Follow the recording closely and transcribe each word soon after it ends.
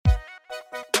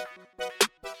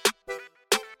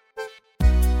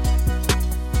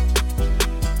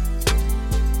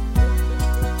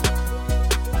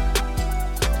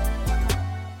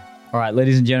right,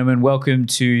 ladies and gentlemen, welcome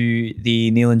to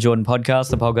the Neil and Jordan podcast,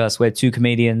 the podcast where two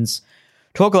comedians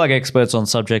talk like experts on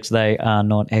subjects they are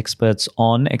not experts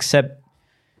on, except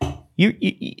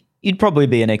you'd probably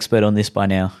be an expert on this by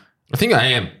now. I think I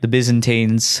am. The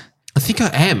Byzantines. I think I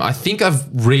am. I think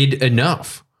I've read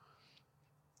enough.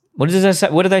 What did they say?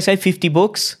 What did they say? 50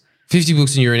 books? 50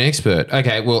 books and you're an expert.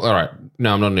 Okay, well, all right.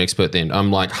 No, I'm not an expert then.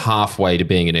 I'm like halfway to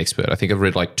being an expert. I think I've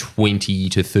read like 20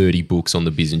 to 30 books on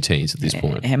the Byzantines at this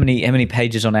point. How many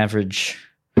pages on average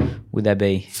would that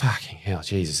be? Fucking hell,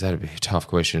 Jesus, that'd be a tough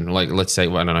question. Like, let's say,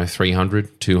 I don't know,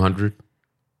 300, 200?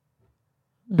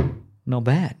 Not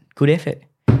bad. Good effort.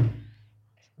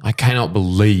 I cannot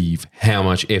believe how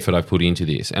much effort I've put into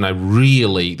this. And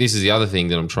this is the other thing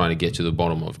that I'm trying to get to the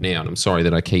bottom of now. And I'm sorry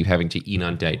that I keep having to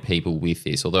inundate people with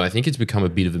this, although I think it's become a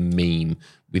bit of a meme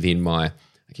within I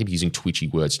keep using twitchy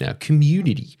words now,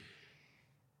 community.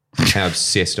 How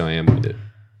obsessed I am with it.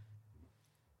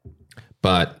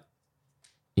 But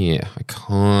yeah, I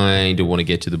kind of want to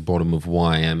get to the bottom of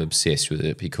why I am obsessed with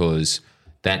it, because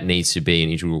that needs to be an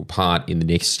integral part in the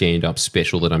next stand-up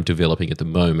special that I'm developing at the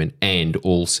moment. And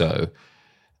also,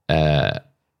 God,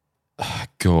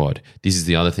 this is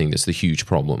the other thing that's the huge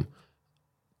problem.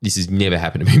 This has never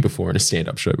happened to me before in a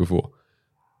stand-up show before.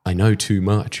 I know too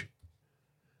much.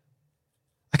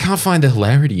 I can't find the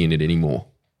hilarity in it anymore.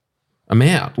 I'm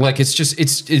out. Like, there's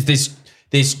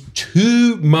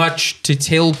too much to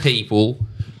tell people.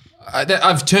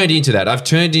 I've turned into that. I've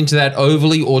turned into that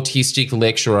overly autistic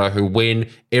lecturer who, when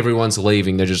everyone's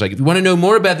leaving, they're just like, if you want to know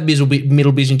more about the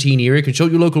Middle Byzantine era,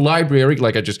 consult your local library.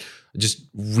 Like, I just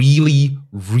really,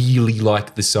 really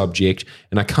like the subject,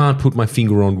 and I can't put my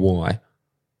finger on why.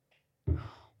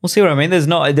 We'll see what I mean.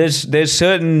 There's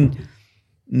certain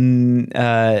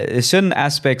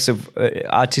aspects of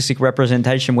artistic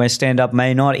representation where stand-up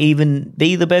may not even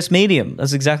be the best medium.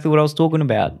 That's exactly what I was talking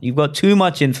about. You've got too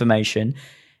much information,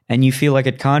 and you feel like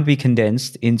it can't be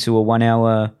condensed into a 1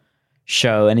 hour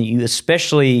show, and you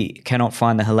especially cannot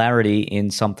find the hilarity in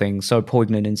something so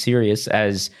poignant and serious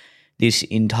as this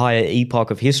entire epoch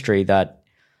of history that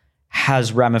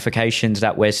has ramifications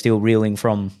that we're still reeling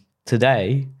from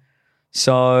today.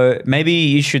 So maybe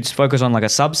you should focus on like a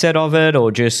subset of it,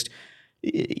 or just,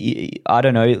 I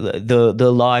don't know,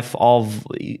 the life of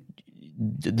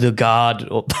the guard,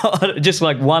 or just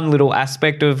like one little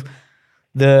aspect of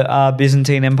the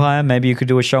Byzantine Empire. Maybe you could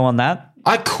do a show on that.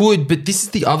 I could, but this is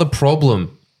the other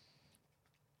problem.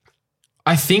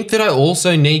 I think that I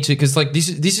also need to, because like this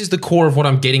is the core of what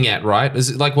I'm getting at, right?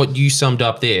 Is it like what you summed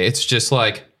up there? It's just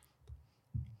like,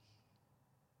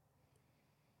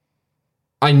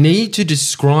 I need to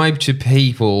describe to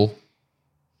people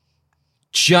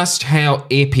just how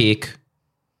epic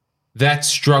that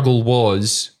struggle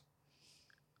was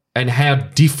and how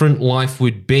different life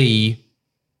would be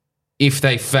if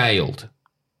they failed.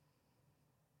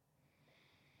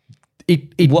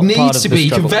 It needs to be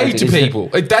conveyed to people.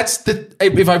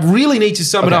 If I really need to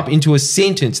sum it up into a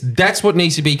sentence, that's what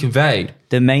needs to be conveyed.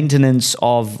 The maintenance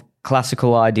of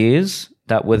classical ideas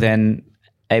that were then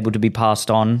able to be passed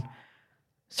on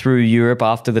through Europe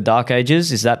after the Dark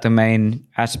Ages, is that the main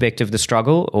aspect of the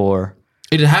struggle, or?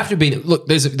 It'd have to be. Look,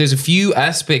 there's a few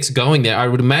aspects going there. I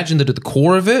would imagine that at the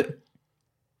core of it,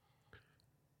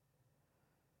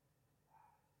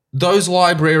 those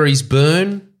libraries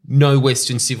burn, no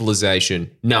Western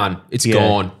civilization. None. It's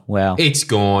gone. Wow. It's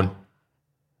gone.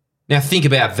 Now think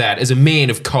about that as a man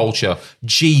of culture.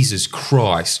 Jesus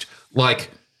Christ.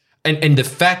 Like, and the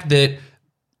fact that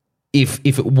if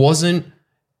it wasn't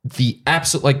the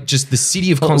absolute, like just the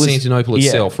city of Constantinople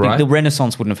itself, right? The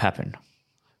Renaissance wouldn't have happened.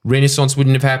 Renaissance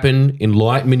wouldn't have happened.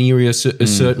 Enlightenment era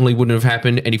certainly wouldn't have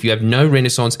happened. And if you have no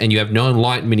Renaissance and you have no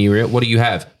Enlightenment era, what do you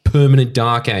have? Permanent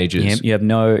Dark Ages. You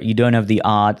don't have the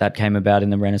art that came about in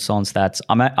the Renaissance.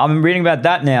 I'm reading about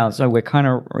that now, so we're kind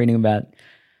of reading about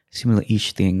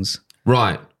similar-ish things.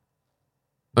 Right.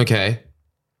 Okay.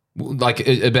 Like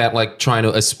about like trying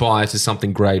to aspire to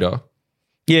something greater.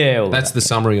 Yeah. That's the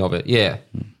summary of it. Yeah.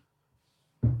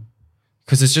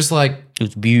 Because it's just like...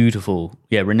 It's beautiful.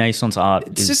 Yeah, Renaissance art.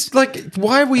 It's just like,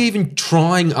 why are we even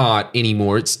trying art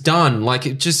anymore? It's done. Like,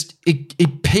 it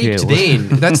peaked then.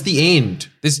 That's the end.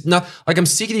 There's no... Like, I'm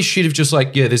sick of this shit of just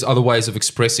like, yeah, there's other ways of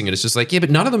expressing it. It's just like, yeah, but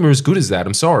none of them are as good as that.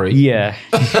 I'm sorry. Yeah.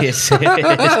 Yes.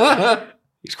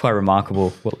 It's quite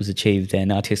remarkable what was achieved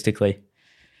then artistically.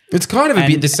 It's kind of a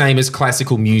bit the same as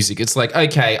classical music. It's like,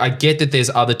 okay, I get that there's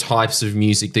other types of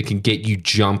music that can get you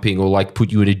jumping or like put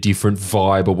you in a different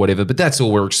vibe or whatever, but that's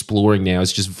all we're exploring now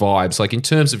is just vibes. Like in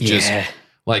terms of just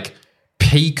like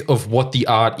peak of what the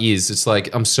art is, it's like,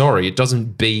 I'm sorry, it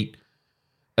doesn't beat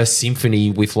a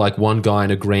symphony with like one guy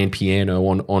and a grand piano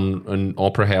on an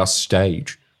opera house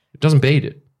stage. It doesn't beat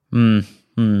it. Some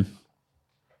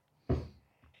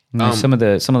of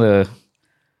the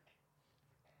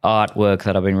artwork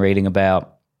that I've been reading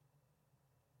about.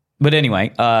 But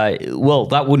anyway, well,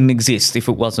 that wouldn't exist if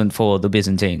it wasn't for the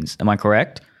Byzantines. Am I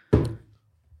correct?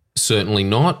 Certainly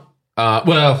not.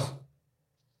 Well,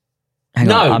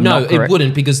 Hang on, no, not correct. it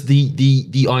wouldn't, because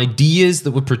the ideas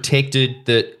that were protected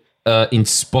that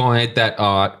inspired that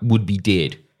art would be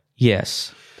dead.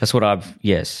 Yes, that's what I've.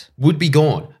 Yes, would be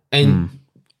gone. And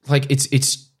like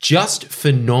it's just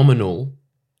phenomenal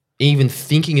even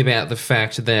thinking about the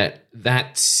fact that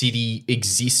that city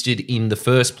existed in the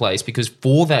first place, because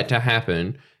for that to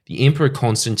happen, the Emperor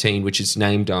Constantine, which it's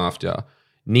named after,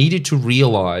 needed to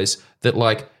realize that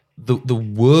like the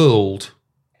world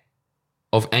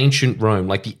of ancient Rome,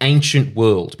 like the ancient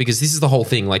world, because this is the whole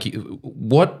thing, like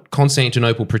what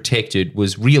Constantinople protected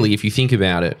was really, if you think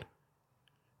about it,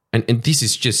 and this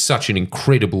is just such an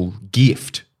incredible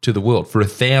gift to the world, for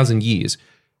 1,000 years,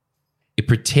 it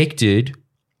protected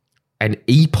an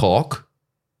epoch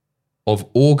of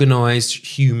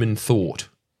organized human thought.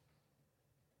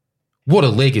 What a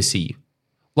legacy.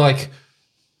 Like,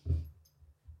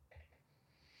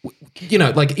 you know,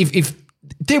 like if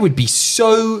there would be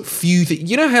so few things,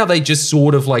 you know how they just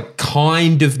sort of like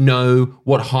kind of know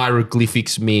what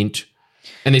hieroglyphics meant,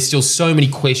 and there's still so many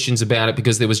questions about it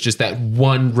because there was just that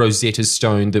one Rosetta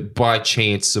Stone that by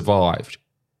chance survived.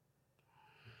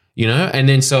 You know? And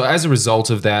then so as a result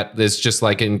of that, there's just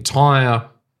like an entire,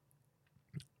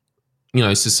 you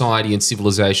know, society and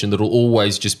civilization that'll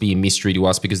always just be a mystery to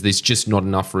us because there's just not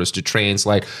enough for us to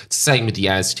translate. It's the same with the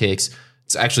Aztecs.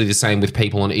 It's actually the same with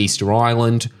people on Easter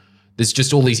Island. There's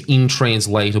just all these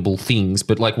intranslatable things.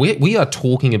 But like we are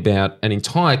talking about an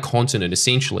entire continent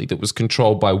essentially that was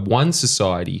controlled by one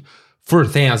society for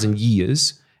 1,000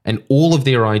 years, and all of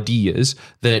their ideas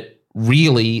that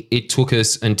really it took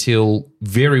us until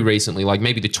very recently, like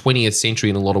maybe the 20th century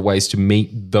in a lot of ways, to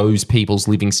meet those people's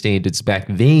living standards back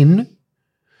then.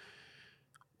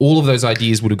 All of those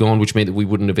ideas would have gone, which meant that we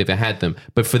wouldn't have ever had them.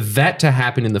 But for that to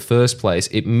happen in the first place,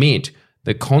 it meant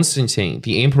that Constantine,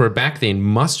 the emperor back then,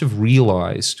 must have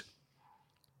realized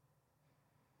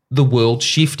the world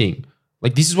shifting.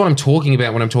 Like, this is what I'm talking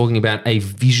about when I'm talking about a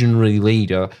visionary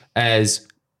leader, as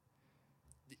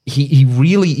he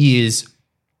really is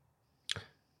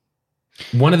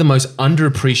one of the most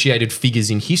underappreciated figures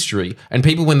in history. And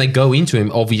people, when they go into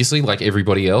him, obviously, like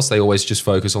everybody else, they always just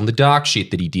focus on the dark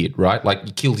shit that he did, right? Like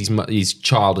he killed his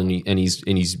child and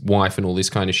his wife and all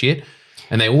this kind of shit.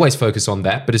 And they always focus on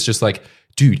that. But it's just like,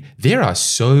 dude, there are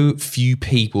so few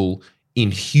people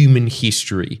in human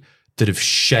history that have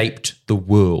shaped the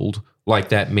world like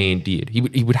that man did.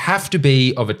 He would have to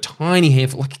be of a tiny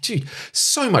handful. Like, dude,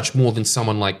 so much more than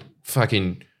someone like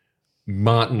fucking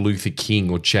Martin Luther King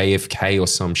or JFK or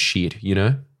some shit, you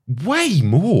know? Way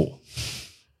more.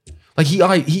 Like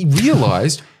he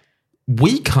realized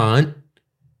we can't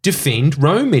defend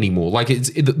Rome anymore. Like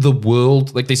it's the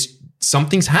world, like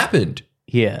something's happened.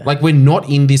 Yeah. Like we're not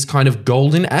in this kind of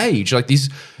golden age. Like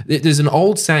there's an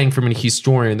old saying from a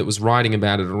historian that was writing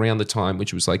about it around the time,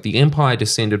 which was like the empire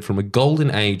descended from a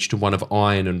golden age to one of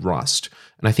iron and rust.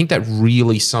 And I think that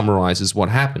really summarizes what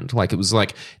happened. Like it was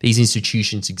like these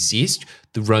institutions exist.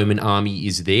 The Roman army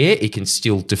is there. It can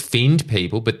still defend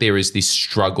people, but there is this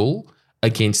struggle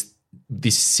against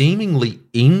this seemingly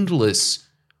endless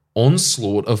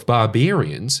onslaught of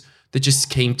barbarians that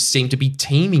just seemed to be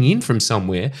teeming in from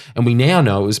somewhere. And we now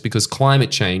know it was because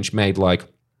climate change made like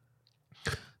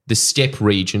the steppe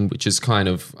region, which is kind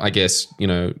of, I guess, you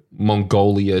know,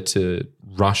 Mongolia to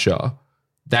Russia,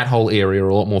 that whole area are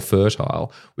a lot more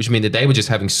fertile, which meant that they were just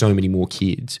having so many more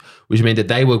kids, which meant that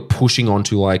they were pushing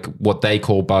onto like what they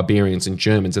call barbarians and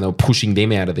Germans, and they were pushing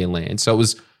them out of their land. So it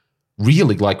was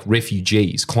really like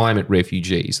refugees, climate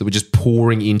refugees that were just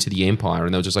pouring into the empire,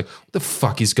 and they were just like, what the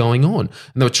fuck is going on?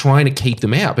 And they were trying to keep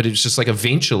them out, but it was just like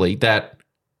eventually that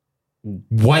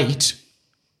weight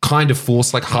kind of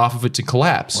forced like half of it to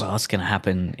collapse. Well, it's going to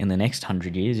happen in the next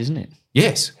 100 years, isn't it?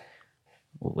 Yes.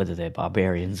 Well, whether they're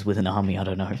barbarians with an army, I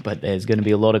don't know, but there's going to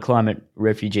be a lot of climate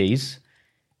refugees,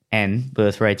 and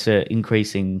birth rates are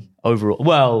increasing overall.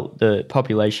 Well, the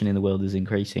population in the world is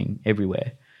increasing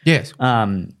everywhere. Yes.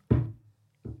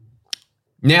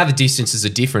 Now the distances are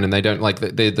different, and they don't like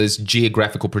there's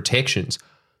geographical protections.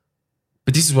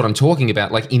 But this is what I'm talking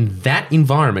about. Like in that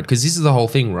environment, because this is the whole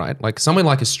thing, right? Like somewhere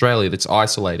like Australia that's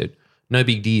isolated, no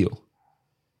big deal.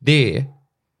 There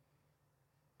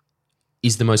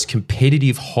is the most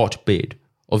competitive hotbed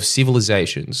of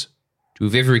civilizations to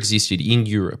have ever existed in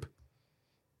Europe.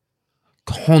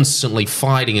 constantly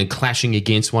fighting and clashing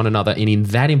against one another. And in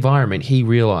that environment, he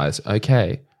realized,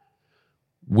 okay,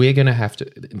 we're going to have to,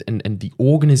 and the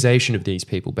organization of these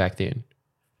people back then,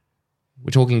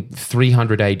 we're talking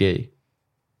 300 AD,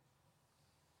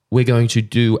 we're going to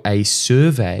do a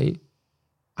survey.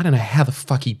 I don't know how the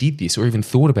fuck he did this or even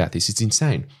thought about this. It's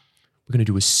insane. We're going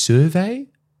to do a survey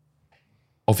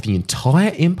of the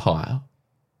entire empire,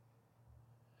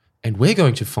 and we're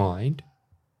going to find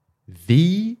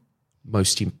the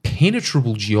most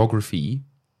impenetrable geography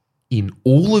in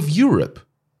all of Europe,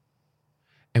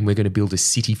 and we're going to build a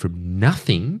city from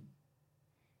nothing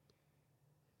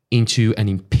into an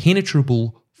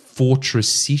impenetrable fortress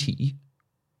city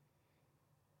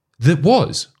that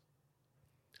was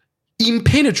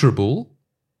impenetrable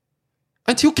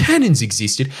until cannons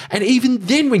existed. And even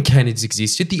then when cannons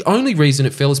existed, the only reason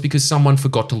it fell is because someone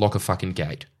forgot to lock a fucking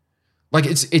gate. Like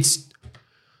it's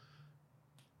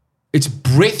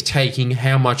breathtaking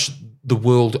how much the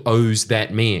world owes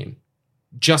that man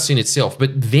just in itself.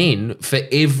 But then for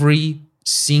every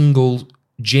single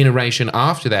generation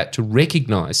after that to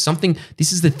recognize something,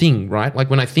 this is the thing, right? Like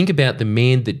when I think about the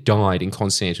man that died in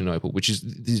Constantinople, which is,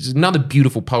 there's another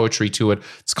beautiful poetry to it.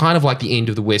 It's kind of like the end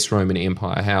of the West Roman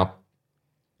Empire, how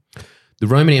the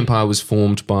Roman Empire was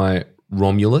formed by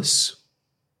Romulus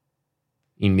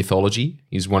in mythology.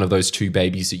 He's one of those two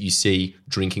babies that you see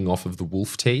drinking off of the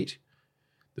wolf teat.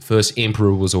 The first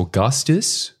emperor was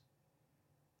Augustus.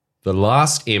 The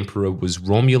last emperor was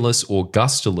Romulus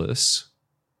Augustulus.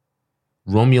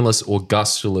 Romulus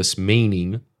Augustulus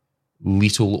meaning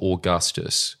little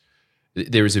Augustus.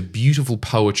 There is a beautiful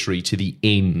poetry to the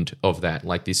end of that,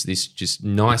 like this just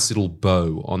nice little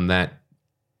bow on that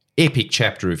epic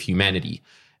chapter of humanity.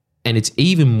 And it's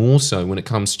even more so when it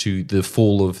comes to the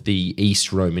fall of the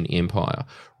East Roman Empire,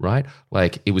 right?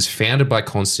 Like it was founded by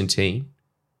Constantine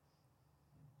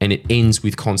and it ends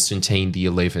with Constantine the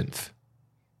 11th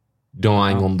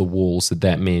dying on the walls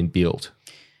that man built.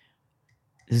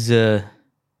 You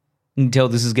can tell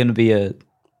this is going to be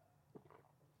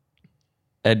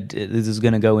this is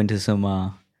going to go into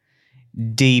some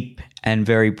deep and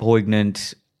very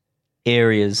poignant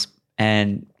areas,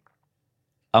 and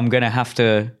I'm going to have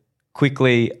to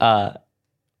quickly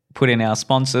put in our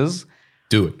sponsors.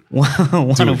 Do it.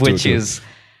 One of which is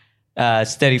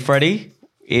Steady Freddy.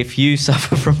 If you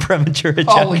suffer from premature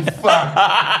ejaculation. Holy fuck.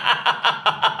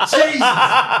 Jesus.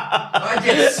 I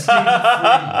get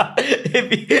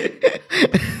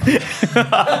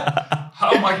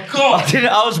oh my God.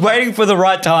 I was waiting for the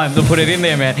right time to put it in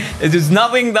there, man. There's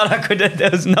nothing that I could,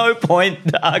 there's no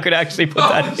point that I could actually put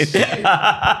that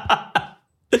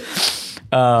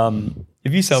in.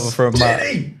 If you suffer from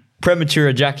premature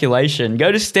ejaculation,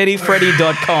 go to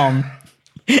steadyfreddy.com.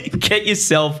 Get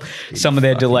yourself some of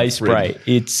their delay spray.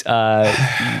 It's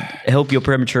help your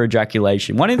premature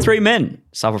ejaculation. 1 in 3 men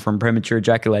suffer from premature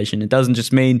ejaculation. It doesn't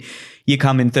just mean you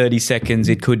come in 30 seconds.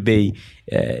 It could be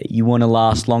you want to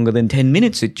last longer than 10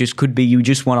 minutes. It just could be you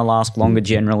just want to last longer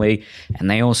generally. And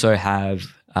they also have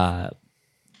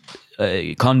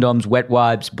condoms, wet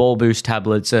wipes, ball boost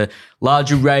tablets, a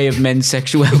large array of men's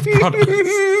sexual health products.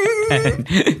 And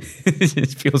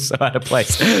it feels so out of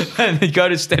place. And go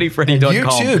to steadyfreddy.com.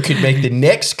 You too could make the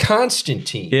next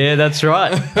Constantine. Yeah, that's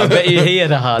right. I bet you he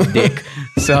had a hard dick.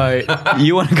 So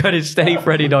you want to go to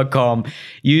steadyfreddy.com,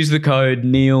 use the code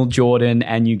Neil Jordan,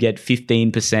 and you get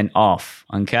 15% off.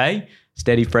 Okay?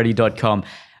 Steadyfreddy.com.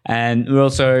 And we're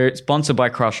also sponsored by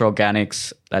Crush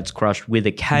Organics. That's Crush with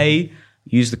a K.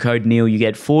 Use the code Neil. You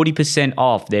get 40%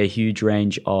 off their huge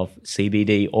range of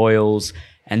CBD oils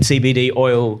and CBD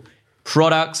oil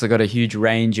products. They've got a huge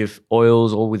range of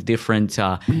oils, all with different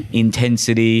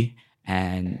intensity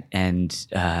and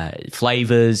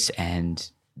flavors,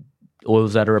 and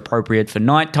oils that are appropriate for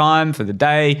nighttime, for the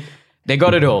day. They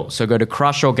got it all. So go to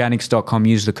crushorganics.com,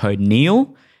 use the code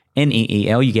Neil,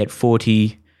 N-E-E-L. You get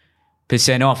 40%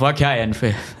 off. Okay, and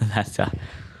for that's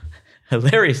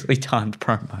hilariously timed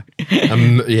promo.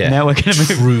 Yeah, now we're going to move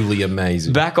truly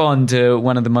amazing. Back on to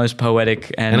one of the most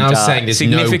poetic and I was saying there's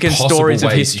significant no stories of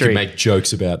ways history. You can make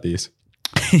jokes about this.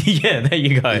 Yeah, there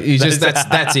you go. You just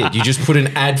that's it. You just put an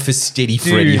ad for Steady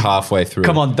Freddy halfway through.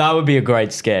 Come on, that would be a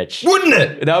great sketch. Wouldn't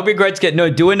it? That would be a great sketch. No,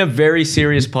 doing a very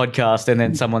serious podcast and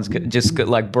then someone's just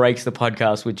like breaks the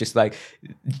podcast with just like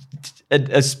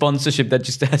a sponsorship that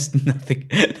just has nothing,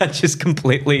 that just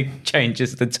completely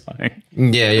changes the tone.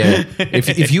 Yeah.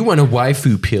 If you want a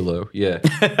waifu pillow, yeah.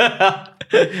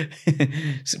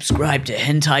 Subscribe to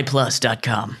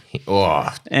hentaiplus.com.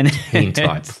 Oh, And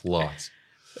Hentai Plus.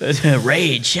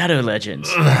 Raid Shadow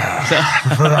Legends.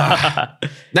 That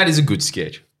is a good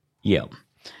sketch. Yeah.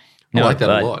 I like that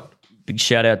a lot. Big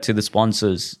shout out to the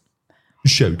sponsors.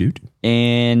 Show, dude.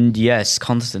 And yes,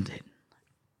 Constantine.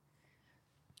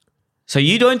 So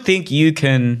you don't think you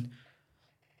can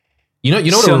You know what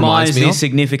it surmise reminds me the of?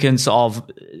 significance of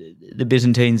the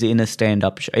Byzantines in a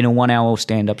stand-up show, in a 1 hour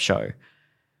stand-up show?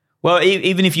 Well,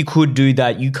 even if you could do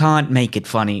that, you can't make it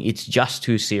funny. It's just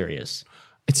too serious.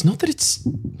 It's not that it's...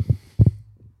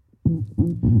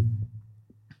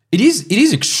 It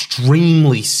is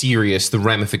extremely serious, the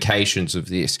ramifications of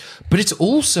this, but it's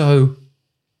also...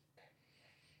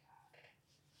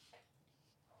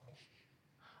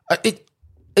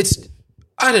 It's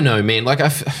I don't know, man. Like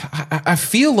I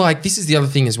feel like this is the other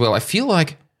thing as well. I feel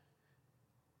like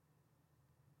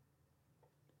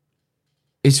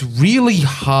it's really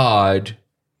hard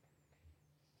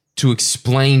to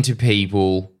explain to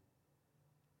people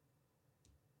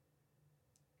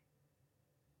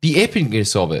the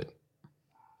epicness of it.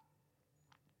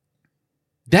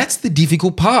 That's the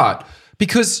difficult part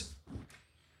because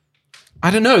I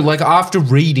don't know, like after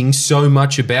reading so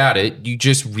much about it, you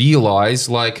just realize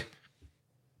like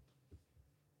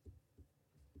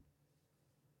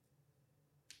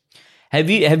Have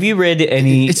you read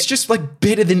any? it's just like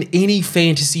better than any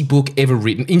fantasy book ever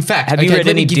written. In fact, Have you okay, read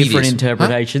let me any give you different this.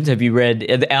 interpretations? Have you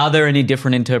read? Are there any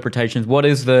different interpretations? What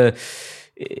is the?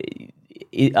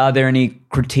 Are there any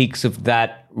critiques of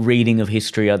that reading of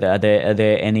history? Are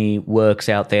there any works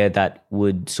out there that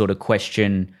would sort of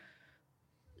question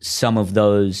some of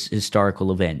those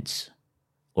historical events,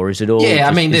 or is it all? Yeah, I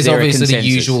just- mean, is there's there a obviously the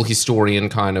consensus? usual historian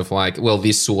kind of like, well,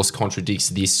 this source contradicts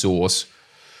this source.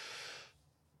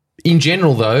 In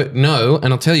general, though, no,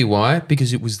 and I'll tell you why.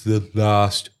 Because it was the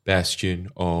last bastion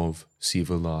of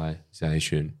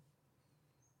civilization.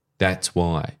 That's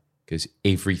why. Because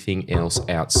everything else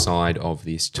outside of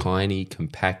this tiny,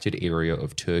 compacted area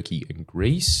of Turkey and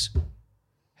Greece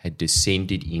had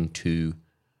descended into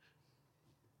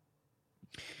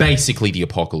basically the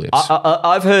apocalypse.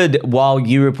 I've heard while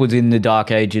Europe was in the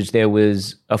Dark Ages, there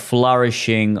was a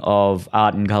flourishing of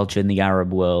art and culture in the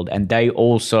Arab world, and they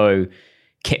also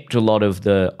kept a lot of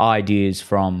the ideas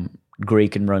from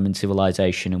Greek and Roman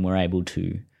civilization and were able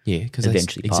to because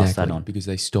eventually pass that on. Because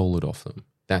they stole it off them.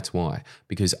 That's why.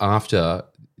 Because after,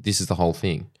 this is the whole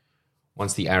thing,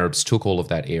 once the Arabs took all of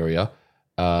that area,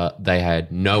 they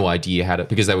had no idea how to,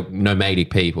 because they were nomadic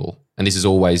people, and this is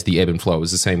always the ebb and flow. It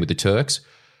was the same with the Turks.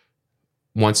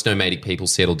 Once nomadic people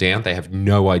settle down, they have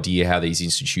no idea how these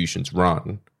institutions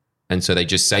run. And so they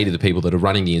just say to the people that are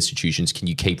running the institutions, can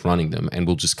you keep running them? And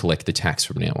we'll just collect the tax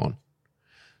from now on.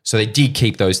 So they did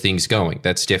keep those things going.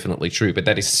 That's definitely true. But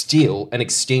that is still an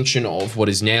extension of what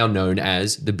is now known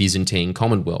as the Byzantine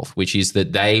Commonwealth, which is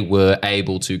that they were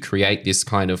able to create this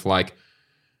kind of like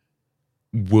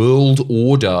world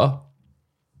order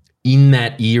in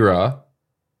that era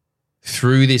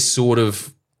through this sort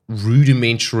of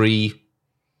rudimentary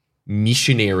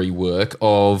missionary work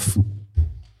of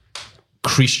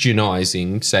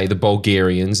Christianizing, say, the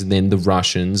Bulgarians and then the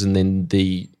Russians and then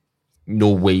the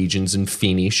Norwegians and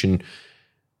Finnish and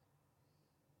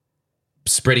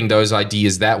spreading those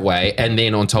ideas that way. And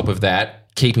then on top of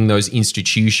that, keeping those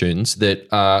institutions that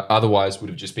otherwise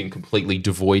would have just been completely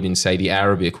devoid in, say, the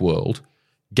Arabic world,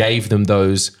 gave them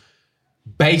those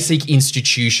basic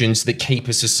institutions that keep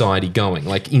a society going,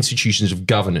 like institutions of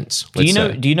governance. Do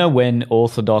you know when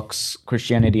Orthodox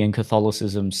Christianity and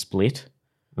Catholicism split?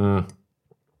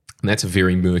 And that's a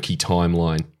very murky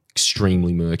timeline,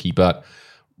 extremely murky. But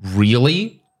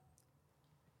really,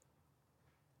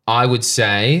 I would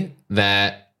say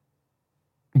that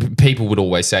people would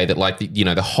always say that, like,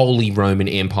 the Holy Roman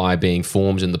Empire being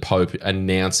formed and the Pope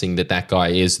announcing that guy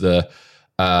is the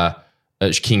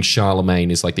King Charlemagne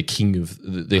is like the king of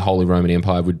the Holy Roman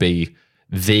Empire would be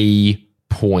the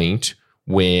point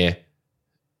where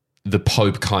the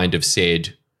Pope kind of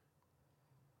said,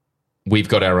 we've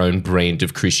got our own brand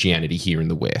of Christianity here in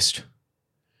the West.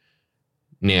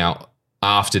 Now,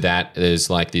 after that, there's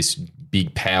like this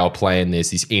big power play and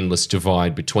there's this endless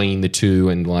divide between the two,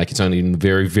 and like it's only in the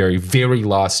very, very, very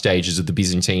last stages of the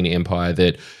Byzantine Empire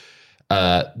that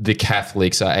the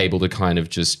Catholics are able to kind of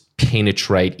just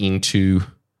penetrate into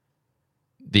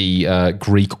the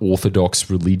Greek Orthodox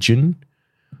religion.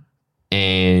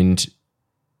 And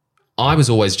I was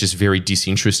always just very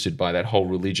disinterested by that whole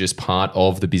religious part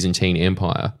of the Byzantine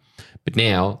Empire. But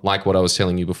now, like what I was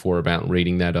telling you before about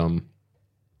reading that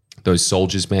those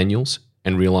soldiers' manuals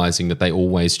and realizing that they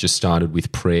always just started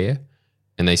with prayer,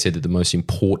 and they said that the most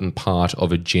important part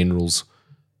of a general's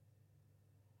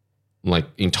like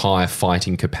entire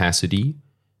fighting capacity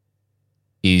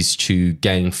is to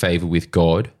gain favor with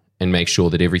God and make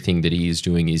sure that everything that he is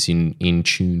doing is in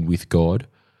tune with God.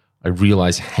 I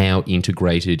realize how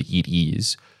integrated it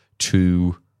is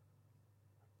to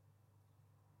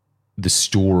the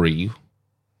story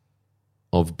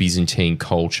of Byzantine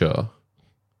culture.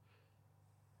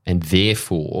 And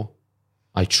therefore,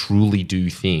 I truly do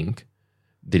think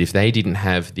that if they didn't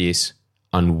have this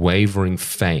unwavering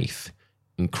faith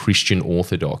in Christian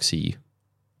orthodoxy,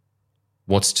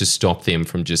 what's to stop them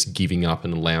from just giving up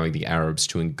and allowing the Arabs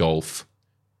to engulf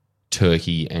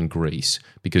Turkey and Greece?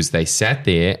 Because they sat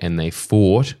there and they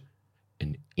fought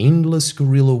an endless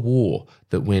guerrilla war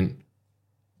that went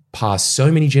past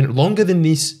so many longer than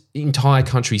this entire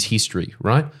country's history,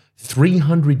 right?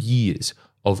 300 years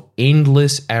of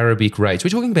endless Arabic raids. We're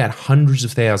talking about hundreds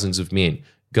of thousands of men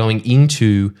going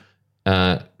into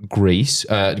Turkey,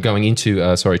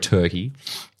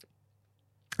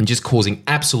 and just causing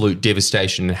absolute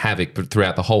devastation and havoc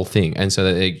throughout the whole thing. And so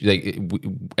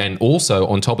and also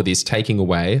on top of this, taking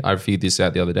away, I figured this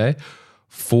out the other day,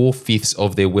 4/5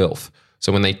 of their wealth.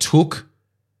 So when they took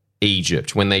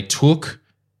Egypt, when they took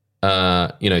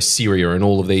Syria and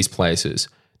all of these places,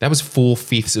 that was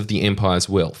 4/5 of the empire's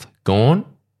wealth gone.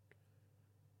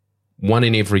 1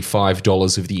 in every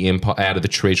 $5 of the empire out of the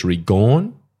treasury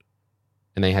gone.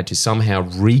 And they had to somehow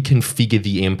reconfigure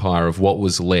the empire of what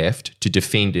was left to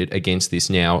defend it against this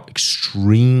now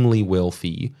extremely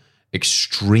wealthy,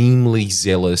 extremely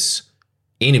zealous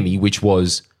enemy, which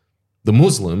was the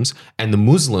Muslims. And the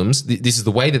Muslims, this is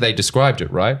the way that they described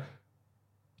it, right?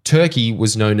 Turkey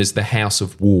was known as the House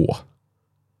of War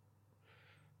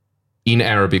in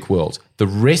Arabic world. The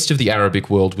rest of the Arabic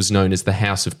world was known as the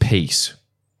House of Peace.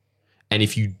 And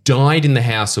if you died in the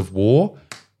House of War,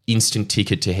 instant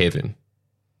ticket to heaven.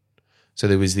 So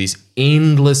there was this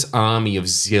endless army of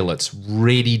zealots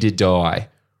ready to die,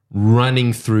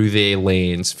 running through their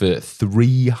lands for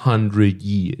 300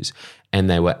 years, and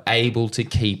they were able to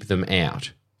keep them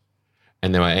out.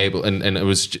 And they were able, and it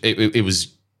was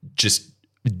just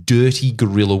dirty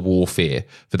guerrilla warfare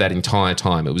for that entire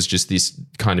time. It was just this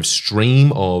kind of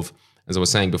stream of, as I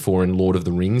was saying before in Lord of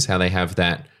the Rings, how they have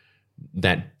that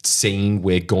scene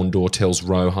where Gondor tells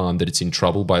Rohan that it's in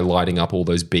trouble by lighting up all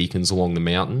those beacons along the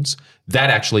mountains. That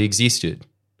actually existed.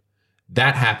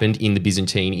 That happened in the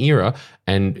Byzantine era,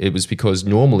 and it was because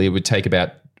normally it would take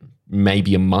about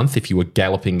maybe a month if you were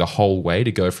galloping the whole way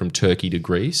to go from Turkey to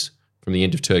Greece, from the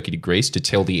end of Turkey to Greece, to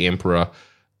tell the emperor,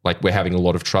 like, we're having a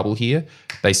lot of trouble here.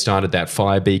 They started that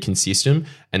fire beacon system,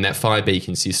 and that fire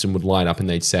beacon system would light up and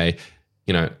they'd say,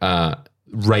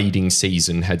 raiding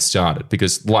season had started,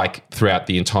 because like throughout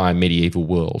the entire medieval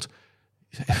world,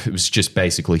 it was just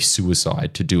basically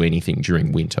suicide to do anything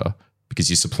during winter because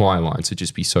your supply lines would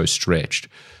just be so stretched.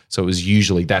 So it was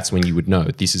usually, that's when you would know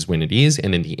this is when it is.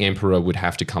 And then the emperor would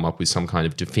have to come up with some kind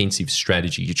of defensive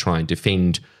strategy to try and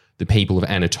defend the people of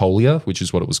Anatolia, which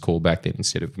is what it was called back then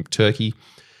instead of Turkey.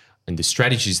 And the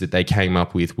strategies that they came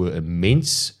up with were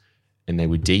immense and they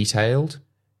were detailed.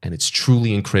 And it's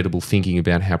truly incredible thinking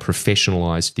about how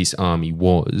professionalized this army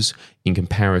was in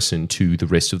comparison to the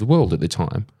rest of the world at the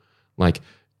time. Like,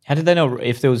 how did they know,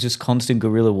 if there was just constant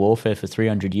guerrilla warfare for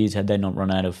 300 years, had they not run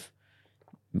out of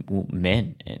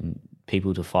men and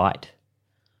people to fight?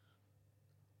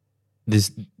 This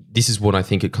is what I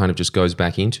think it kind of just goes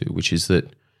back into, which is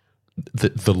that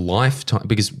the lifetime,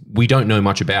 because we don't know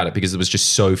much about it because there was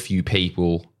just so few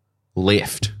people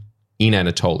left in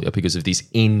Anatolia because of this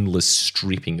endless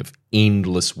stripping of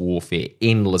endless warfare,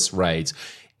 endless raids,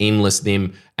 endless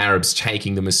them Arabs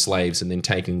taking them as slaves and then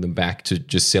taking them back to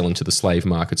just sell into the slave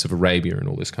markets of Arabia and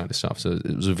all this kind of stuff. So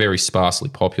it was a very sparsely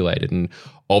populated, and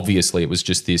obviously it was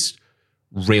just this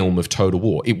realm of total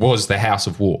war. It was the House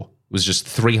of War. It was just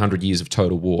 300 years of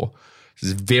total war.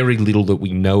 There's very little that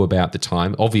we know about the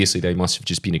time. Obviously, they must have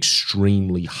just been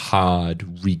extremely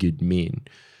hard, rigged men.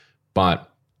 But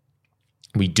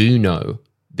we do know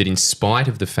that in spite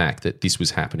of the fact that this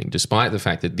was happening, despite the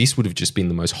fact that this would have just been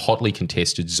the most hotly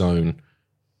contested zone,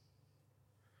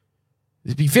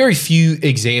 there'd be very few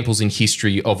examples in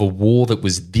history of a war that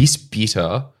was this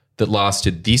bitter, that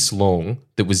lasted this long,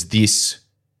 that was this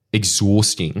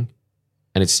exhausting,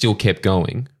 and it still kept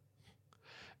going.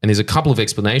 And there's a couple of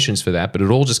explanations for that, but it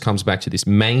all just comes back to this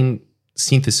main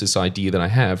synthesis idea that I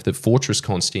have, that Fortress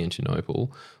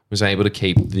Constantinople was able to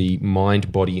keep the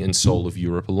mind, body, and soul of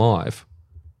Europe alive.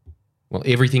 Well,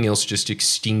 everything else just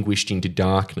extinguished into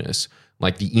darkness.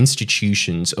 Like the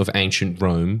institutions of ancient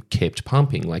Rome kept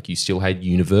pumping. Like you still had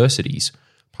universities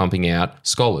pumping out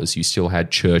scholars. You still had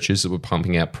churches that were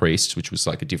pumping out priests, which was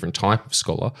like a different type of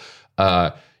scholar.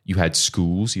 You had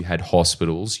schools, you had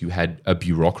hospitals, you had a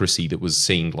bureaucracy that was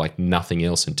seen like nothing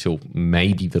else until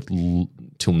maybe the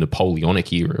till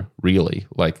Napoleonic era, really.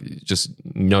 Like, just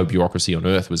no bureaucracy on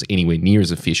earth was anywhere near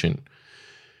as efficient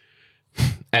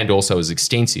and also as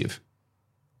extensive,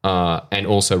 and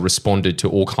also responded to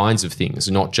all kinds of things,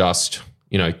 not just,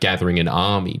 gathering an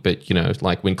army, but,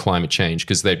 like when climate change,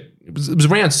 because it was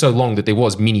around so long that there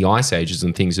was mini ice ages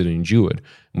and things that it endured.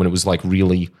 When it was like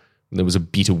really, there was a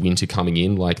bitter winter coming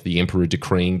in, like the emperor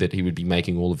decreeing that he would be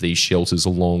making all of these shelters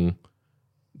along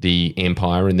the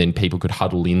empire, and then people could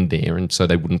huddle in there, and so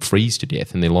they wouldn't freeze to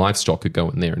death, and their livestock could go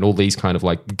in there, and all these kind of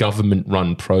like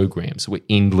government-run programs were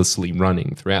endlessly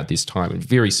running throughout this time and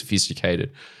very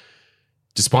sophisticated,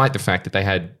 despite the fact that they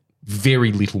had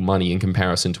very little money in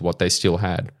comparison to what they still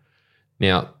had.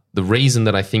 Now, the reason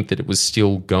that I think that it was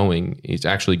still going, it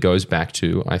actually goes back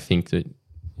to, I think that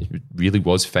it really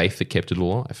was faith that kept it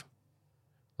alive.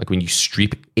 Like, when you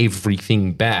strip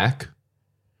everything back,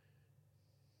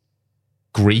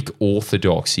 Greek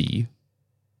orthodoxy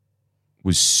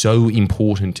was so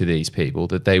important to these people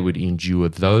that they would endure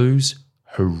those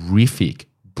horrific,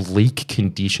 bleak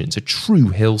conditions, a true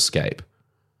hellscape,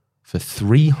 for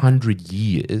 300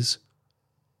 years,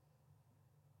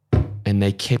 and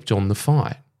they kept on the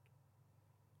fight.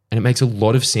 And it makes a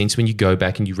lot of sense when you go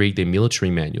back and you read their military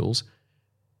manuals,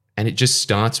 and it just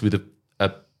starts with a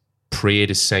prayer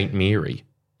to Saint Mary,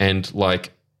 and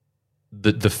like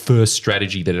the first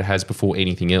strategy that it has before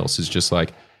anything else is just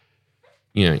like,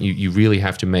 you really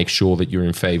have to make sure that you're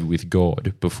in favor with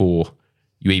God before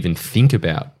you even think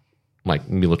about like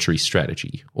military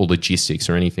strategy or logistics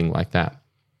or anything like that.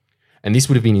 And this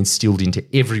would have been instilled into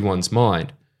everyone's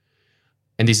mind.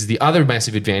 And this is the other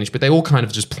massive advantage, but they all kind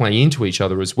of just play into each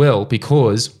other as well,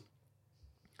 because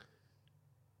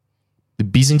the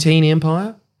Byzantine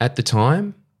Empire at the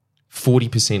time,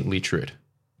 40% literate.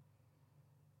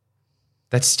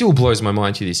 That still blows my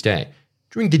mind to this day.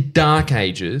 During the Dark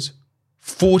Ages,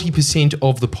 40%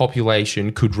 of the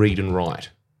population could read and write.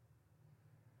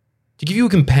 To give you a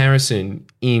comparison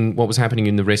in what was happening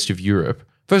in the rest of Europe,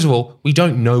 first of all, we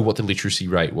don't know what the literacy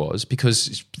rate was,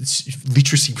 because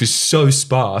literacy was so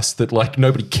sparse that like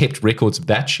nobody kept records of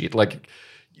that shit. Like,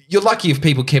 you're lucky if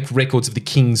people kept records of the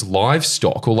king's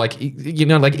livestock, or like,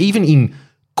 like even in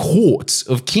courts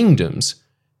of kingdoms,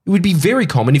 it would be very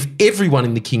common if everyone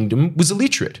in the kingdom was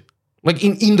illiterate. Like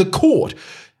in the court.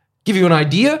 Give you an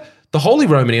idea, the Holy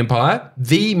Roman Empire,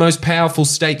 the most powerful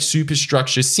state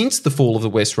superstructure since the fall of the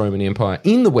West Roman Empire,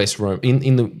 in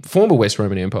the former West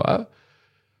Roman Empire,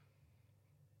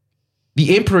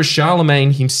 the Emperor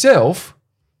Charlemagne himself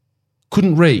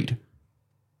couldn't read.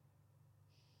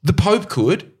 The Pope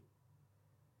could,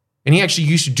 and he actually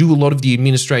used to do a lot of the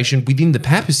administration within the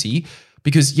papacy,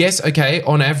 because yes, okay,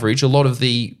 on average, a lot of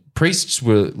the priests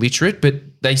were literate, but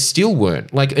they still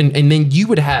weren't. Like, and then you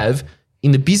would have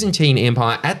in the Byzantine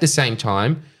Empire at the same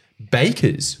time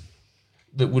bakers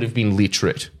that would have been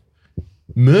literate,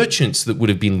 merchants that would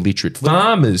have been literate,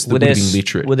 farmers that would have been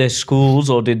literate. Were there schools,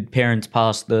 or did parents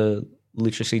pass the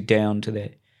literacy down to their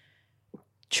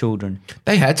children?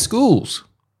 They had schools.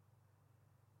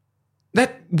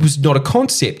 That was not a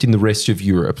concept in the rest of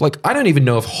Europe. Like, I don't even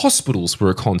know if hospitals were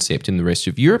a concept in the rest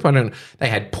of Europe. They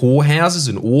had poorhouses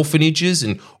and orphanages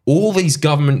and all these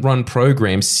government-run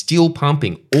programs still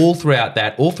pumping all throughout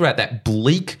that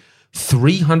bleak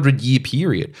 300-year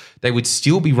period. They would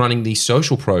still be running these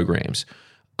social programs.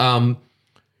 And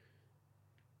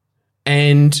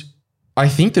I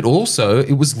think that also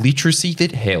it was literacy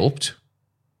that helped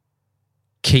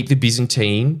keep the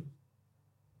Byzantine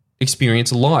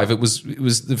experience alive. It was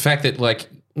the fact that, like,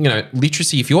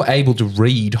 literacy, if you're able to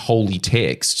read holy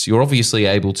texts, you're obviously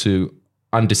able to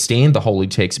understand the holy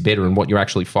text better and what you're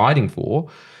actually fighting for.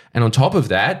 And on top of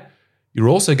that, you're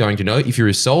also going to know, if you're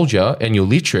a soldier and you're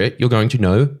literate, you're going to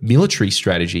know military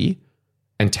strategy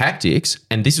and tactics.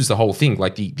 And this was the whole thing,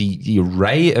 like the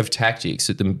array of tactics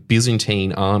that the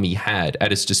Byzantine army had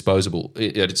at its disposal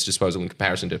in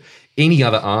comparison to any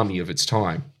other army of its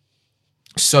time.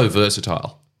 So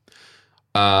versatile.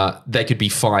 They could be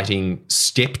fighting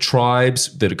steppe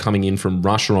tribes that are coming in from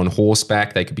Russia on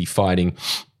horseback. They could be fighting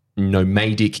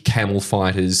nomadic camel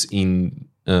fighters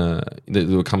that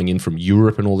were coming in from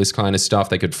Europe and all this kind of stuff.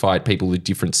 They could fight people with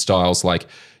different styles, like,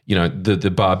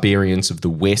 the barbarians of the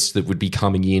West that would be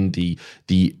coming in, the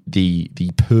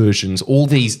Persians, all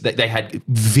these. They had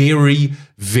very,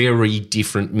 very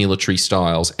different military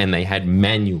styles, and they had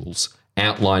manuals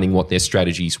outlining what their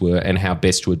strategies were and how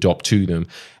best to adopt to them.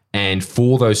 And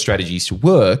for those strategies to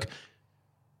work,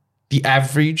 the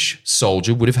average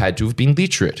soldier would have had to have been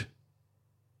literate.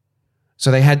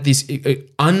 So they had this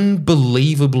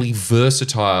unbelievably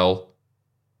versatile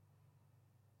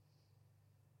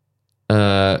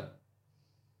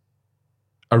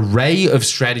array of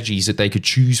strategies that they could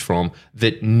choose from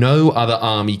that no other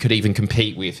army could even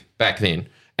compete with back then.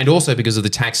 And also because of the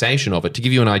taxation of it. To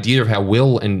give you an idea of how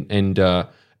well and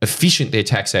efficient their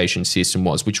taxation system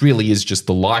was, which really is just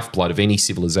the lifeblood of any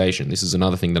civilization. This is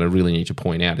another thing that I really need to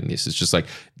point out in this. It's just like,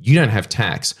 you don't have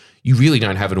tax. You really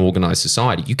don't have an organized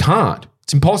society. You can't.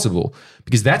 It's impossible,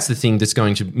 because that's the thing that's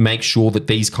going to make sure that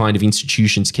these kind of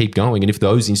institutions keep going. And if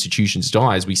those institutions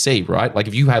die, as we see, right? Like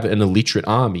if you have an illiterate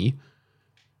army,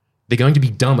 they're going to be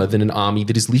dumber than an army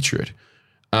that is literate.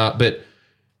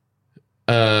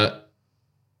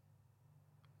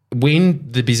 When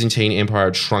the Byzantine Empire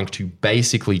had shrunk to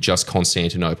basically just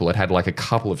Constantinople, it had like a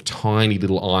couple of tiny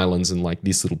little islands and like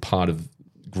this little part of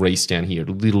Greece down here,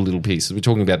 little pieces. We're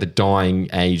talking about the dying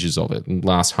ages of it, and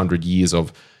last 100 years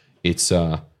of its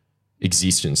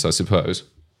existence, I suppose.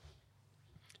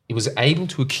 It was able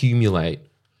to accumulate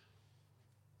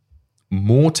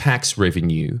more tax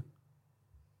revenue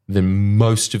than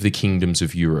most of the kingdoms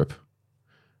of Europe.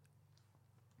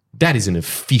 That is an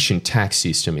efficient tax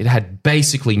system. It had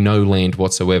basically no land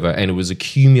whatsoever, and it was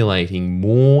accumulating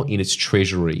more in its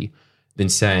treasury than,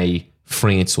 say,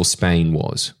 France or Spain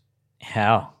was.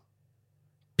 How?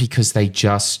 Because they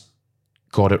just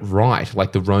got it right.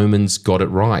 Like the Romans got it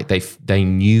right. They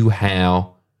knew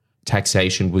how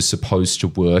taxation was supposed to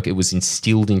work. It was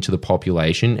instilled into the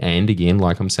population. And again,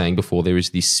 like I'm saying before, there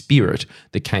is this spirit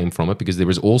that came from it, because there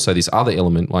was also this other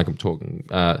element, like I'm talking,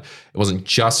 it wasn't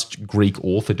just Greek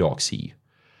orthodoxy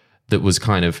that was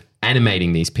kind of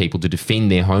animating these people to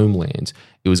defend their homelands.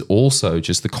 It was also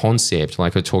just the concept,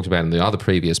 like I talked about in the other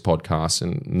previous podcasts,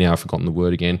 and now I've forgotten the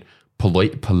word again,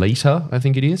 polita, I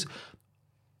think it is.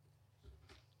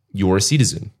 You're a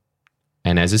citizen.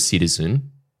 And as a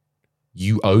citizen,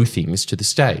 you owe things to the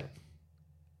state.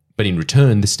 But in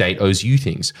return, the state owes you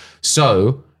things.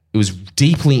 So it was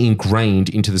deeply ingrained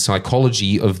into the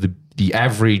psychology of the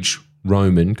average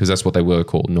Roman, because that's what they were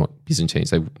called, not Byzantines.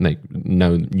 They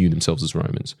knew themselves as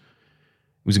Romans.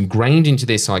 It was ingrained into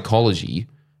their psychology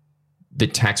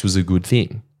that tax was a good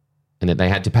thing and that they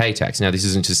had to pay tax. Now, this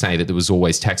isn't to say that there was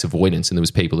always tax avoidance and there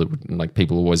was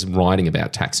people always writing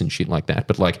about tax and shit like that.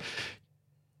 But like,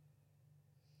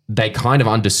 they kind of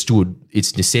understood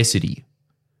its necessity.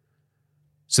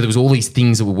 So there was all these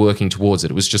things that were working towards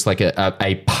it. It was just like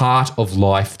a part of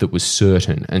life that was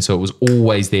certain. And so it was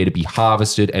always there to be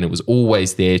harvested, and it was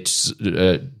always there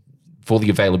for the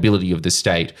availability of the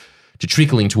state to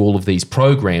trickle into all of these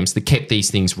programs that kept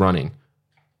these things running.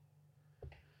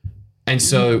 And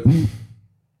so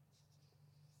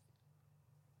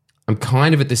I'm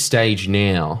kind of at the stage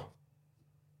now,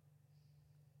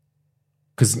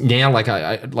 because now, like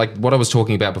like what I was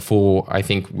talking about before, I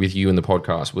think with you in the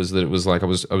podcast, was that it was like I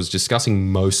was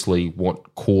discussing mostly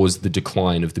what caused the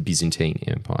decline of the Byzantine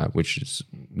Empire, which is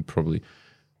probably,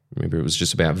 remember, it was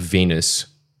just about Venice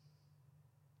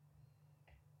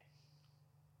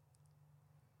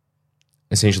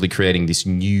essentially creating this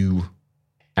new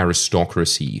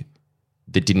aristocracy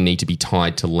that didn't need to be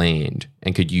tied to land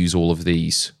and could use all of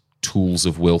these tools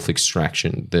of wealth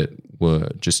extraction that were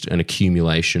just an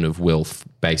accumulation of wealth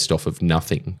based off of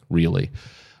nothing, really.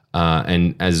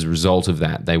 And as a result of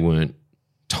that, they weren't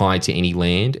tied to any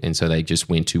land, and so they just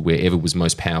went to wherever was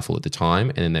most powerful at the time,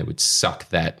 and then they would suck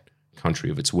that country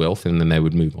of its wealth, and then they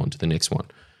would move on to the next one.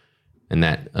 And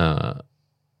that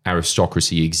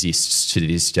aristocracy exists to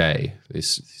this day,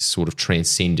 this sort of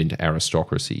transcendent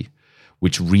aristocracy,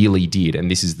 which really did,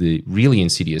 and this is the really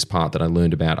insidious part that I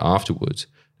learned about afterwards,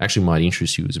 actually might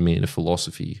interest you as a man of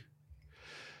philosophy.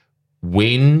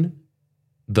 When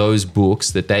those books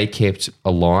that they kept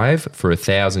alive for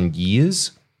 1,000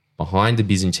 years behind the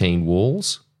Byzantine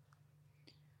walls,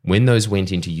 when those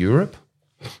went into Europe,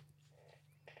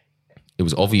 it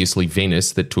was obviously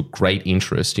Venice that took great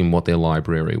interest in what their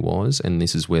library was, and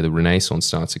this is where the Renaissance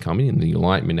starts to come in the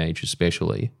Enlightenment age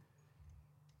especially.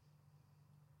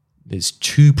 There's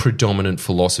two predominant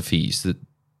philosophies that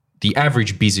the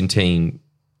average Byzantine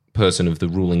person of the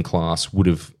ruling class would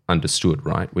have understood,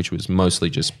 right? Which was mostly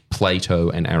just Plato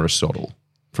and Aristotle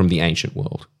from the ancient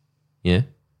world. Yeah?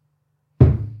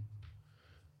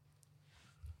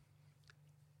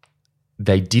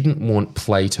 They didn't want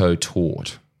Plato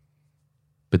taught,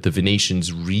 but the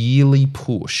Venetians really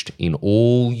pushed in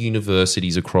all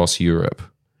universities across Europe,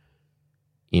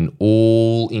 in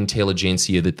all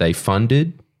intelligentsia that they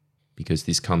funded, because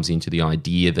this comes into the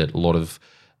idea that a lot of,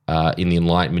 in the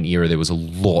Enlightenment era, there was a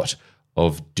lot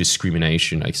of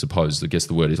discrimination, I suppose, I guess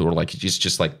the word is, or like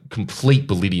just like complete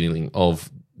belittling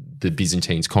of the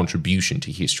Byzantines' contribution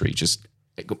to history, just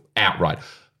outright.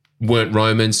 Weren't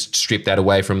Romans, stripped that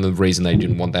away from them, the reason they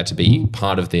didn't want that to be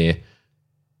part of their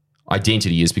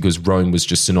identity is because Rome was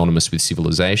just synonymous with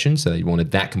civilization, so they wanted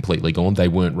that completely gone. They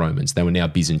weren't Romans. They were now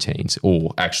Byzantines,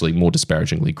 or actually more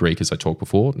disparagingly Greek, as I talked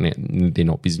before. They're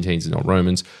not Byzantines, they're not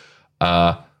Romans.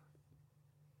 But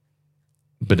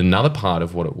another part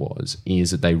of what it was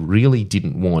is that they really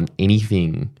didn't want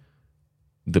anything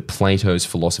that Plato's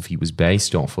philosophy was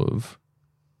based off of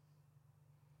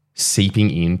seeping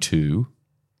into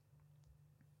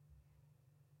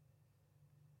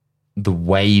the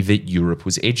way that Europe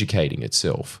was educating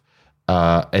itself.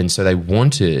 And so they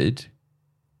wanted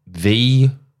the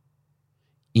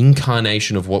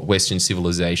incarnation of what Western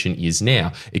civilization is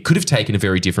now. It could have taken a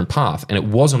very different path, and it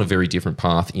was on a very different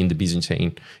path in the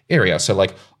Byzantine area. So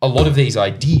like a lot of these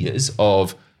ideas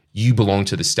of you belong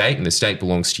to the state and the state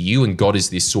belongs to you, and God is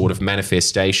this sort of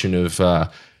manifestation of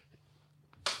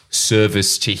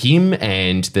service to him,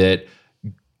 and that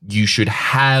you should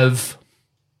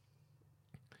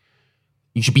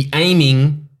be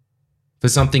aiming for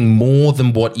something more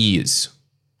than what is,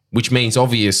 which means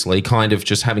obviously kind of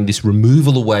just having this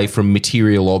removal away from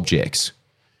material objects.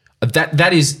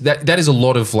 That is a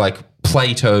lot of like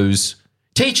Plato's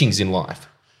teachings in life.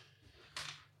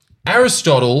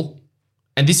 Aristotle,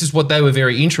 and this is what they were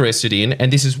very interested in,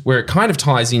 and this is where it kind of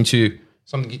ties into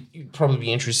something you'd probably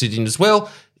be interested in as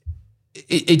well.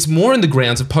 It's more in the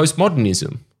grounds of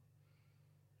postmodernism.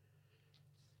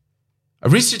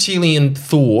 Aristotelian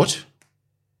thought,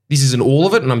 this isn't all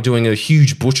of it, and I'm doing a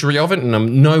huge butchery of it, and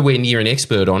I'm nowhere near an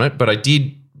expert on it, but I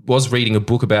was reading a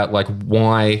book about like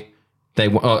why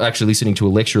actually listening to a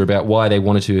lecture about why they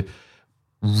wanted to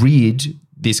rid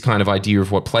this kind of idea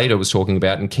of what Plato was talking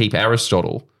about and keep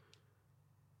Aristotle.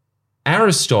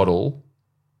 Aristotle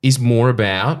is more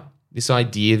about this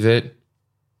idea that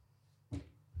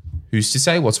who's to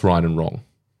say what's right and wrong?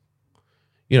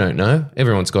 You don't know.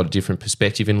 Everyone's got a different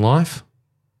perspective in life.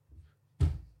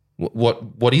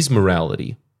 What is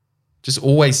morality? Just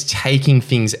always taking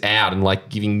things out and like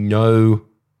giving no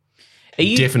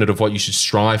definite of what you should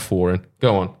strive for. And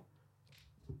go on.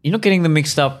 You're not getting them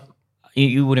mixed up.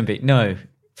 You wouldn't be. No.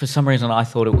 For some reason, I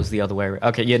thought it was the other way around.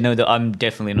 Okay, yeah, no, I'm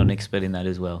definitely not an expert in that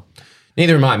as well.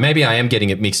 Neither am I. Maybe I am getting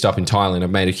it mixed up entirely and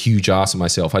I've made a huge ass of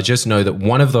myself. I just know that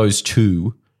one of those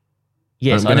two...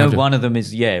 Yes, I know one of them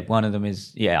is,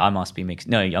 I must be mixed.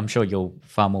 No, I'm sure you're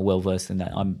far more well-versed than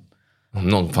that. I'm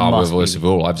not far well-versed at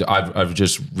all. I've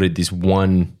just read this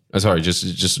one...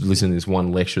 just listened to this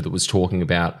one lecture that was talking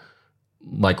about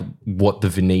like what the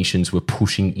Venetians were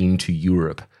pushing into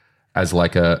Europe as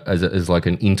like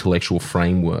an intellectual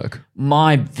framework.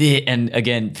 And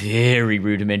again, very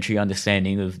rudimentary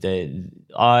understanding of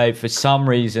for some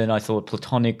reason, I thought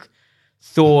Platonic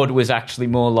thought was actually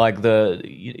more like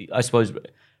I suppose,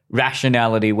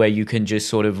 rationality, where you can just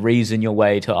sort of reason your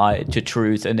way to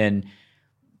truth. And then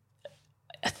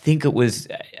I think it was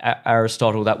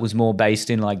Aristotle that was more based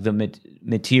in like the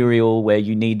material, where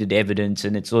you needed evidence,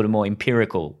 and it's sort of more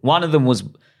empirical. One of them was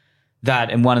that,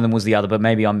 and one of them was the other. But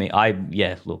maybe I'm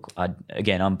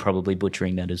probably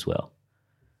butchering that as well.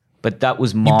 But that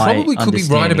was my You probably could be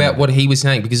right about what he was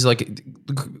saying, because like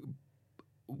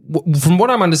from what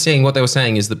I'm understanding, what they were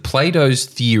saying is that Plato's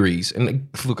theories, and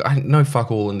look, I know fuck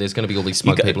all, and there's going to be all these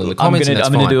smug people in the comments.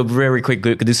 I'm going to do a very quick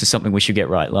Google. This is something we should get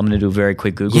right. I'm going to do a very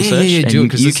quick Google search. Yeah, do it,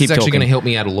 because this is actually going to help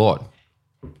me out a lot.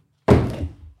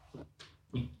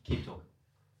 Keep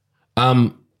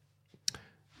talking.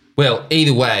 Well,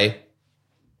 either way,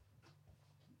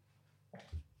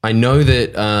 I know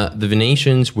that the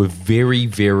Venetians were very,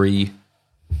 very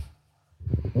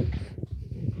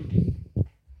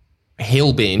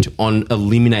hell-bent on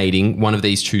eliminating one of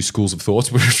these two schools of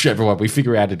thoughts, whichever one we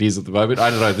figure out it is at the moment. I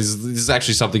don't know. This is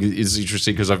actually something that is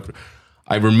interesting, because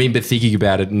I remember thinking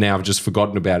about it, and now I've just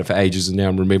forgotten about it for ages, and now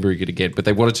I'm remembering it again. But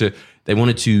they wanted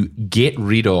to get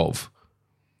rid of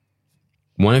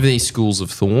one of these schools of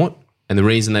thought, and the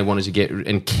reason they wanted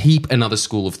to keep another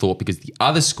school of thought, because the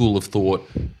other school of thought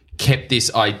kept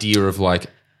this idea of like,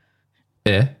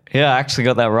 Yeah, I actually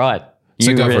got that right.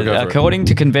 So go for it. According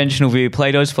to conventional view,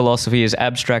 Plato's philosophy is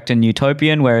abstract and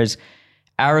utopian, whereas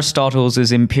Aristotle's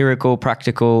is empirical,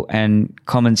 practical, and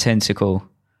commonsensical.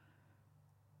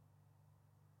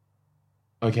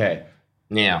 Okay.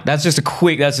 Now, that's a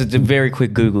very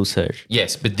quick Google search.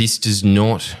 Yes, but this doesn't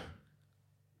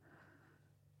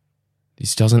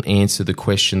answer the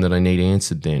question that I need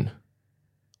answered then.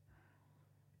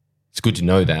 It's good to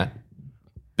know that.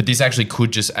 But this actually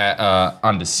could just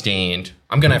understand.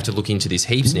 I'm going to have to look into this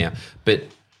heaps now. But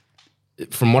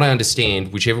from what I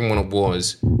understand, whichever one it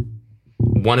was,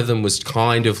 one of them was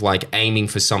kind of like aiming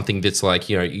for something that's like,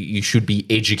 you should be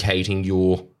educating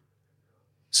your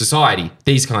society,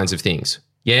 these kinds of things.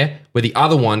 Yeah, where the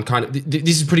other one kind of,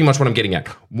 this is pretty much what I'm getting at.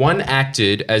 One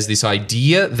acted as this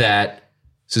idea that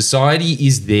society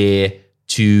is there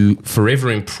to forever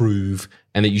improve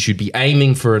and that you should be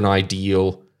aiming for an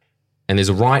ideal and there's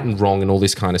a right and wrong and all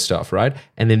this kind of stuff, right?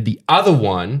 And then the other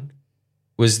one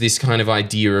was this kind of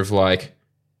idea of like,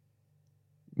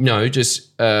 no,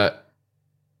 just the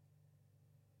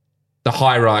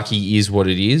hierarchy is what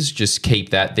it is. Just keep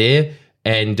that there.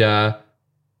 And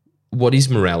what is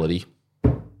morality?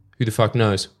 Who the fuck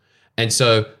knows? And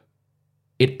so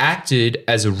it acted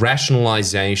as a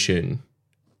rationalization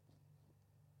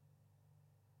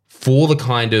for the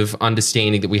kind of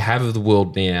understanding that we have of the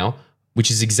world now,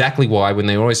 which is exactly why when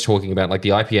they're always talking about like the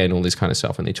IPA and all this kind of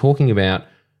stuff, and they're talking about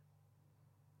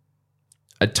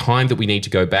a time that we need to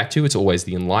go back to, it's always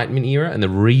the Enlightenment era. And the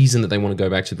reason that they want to go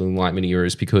back to the Enlightenment era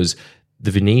is because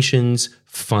the Venetians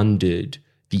funded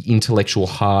the intellectual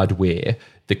hardware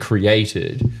that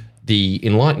created the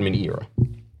Enlightenment era.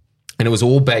 And it was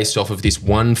all based off of this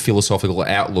one philosophical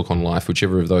outlook on life,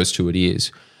 whichever of those two it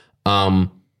is,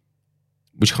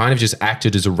 which kind of just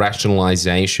acted as a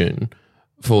rationalization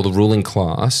for the ruling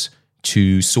class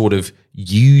to sort of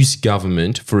use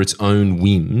government for its own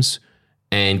whims.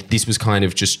 And this was kind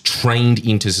of just trained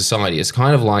into society. It's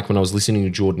kind of like when I was listening to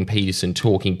Jordan Peterson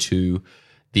talking to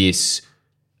this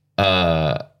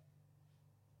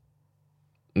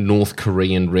North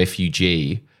Korean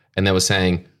refugee, and they were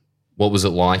saying, what was it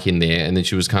like in there? And then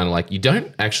she was kind of like, you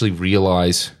don't actually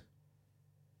realize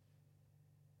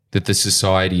that the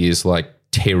society is like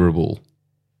terrible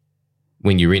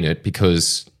when you're in it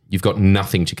because you've got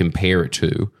nothing to compare it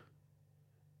to.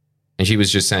 And she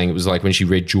was just saying it was like when she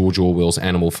read George Orwell's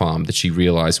Animal Farm that she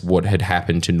realized what had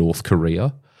happened to North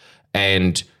Korea.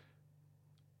 And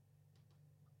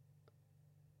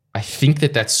I think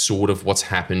that that's sort of what's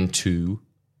happened to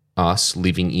us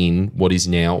living in what is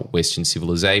now Western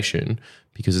civilization,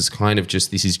 because it's kind of just,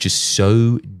 this is just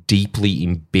so deeply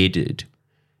embedded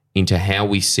into how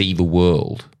we see the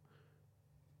world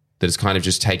that it's kind of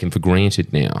just taken for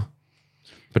granted now.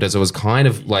 But as I was kind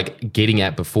of like getting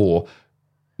at before,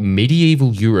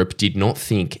 medieval Europe did not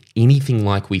think anything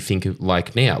like we think of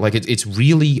like now. Like it's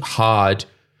really hard.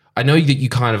 I know that you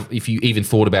kind of, if you even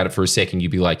thought about it for a second,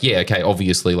 you'd be like, yeah, okay,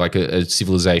 obviously like a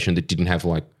civilization that didn't have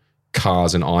like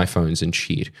cars and iPhones and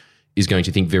shit is going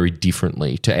to think very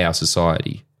differently to our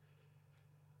society.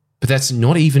 But that's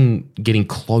not even getting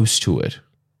close to it.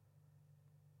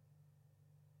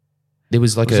 There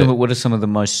was like what are some of the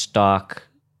most stark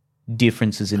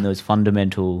differences in those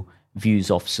fundamental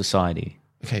views of society?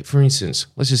 Okay, for instance,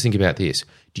 let's just think about this.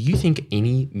 Do you think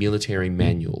any military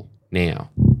manual now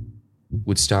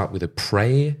would start with a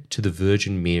prayer to the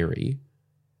Virgin Mary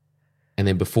and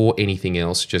then before anything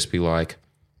else just be like,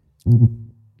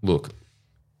 look,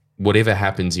 whatever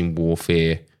happens in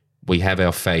warfare, we have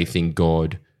our faith in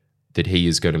God that he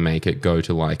is going to make it go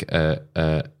to like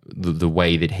the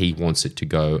way that he wants it to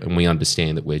go, and we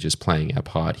understand that we're just playing our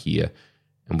part here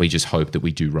and we just hope that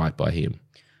we do right by him.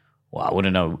 Well, I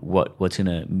wouldn't know what's in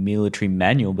a military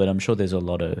manual, but I'm sure there's a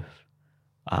lot of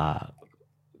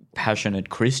passionate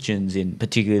Christians in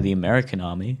particularly the American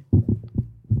army.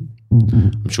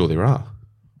 I'm sure there are.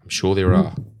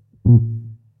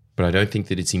 But I don't think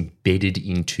that it's embedded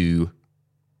into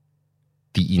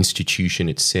the institution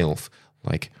itself.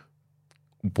 Like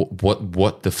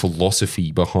what the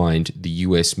philosophy behind the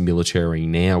US military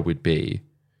now would be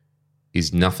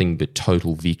is nothing but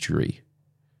total victory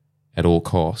at all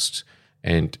costs.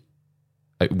 And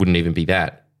it wouldn't even be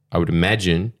that. I would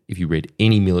imagine if you read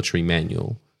any military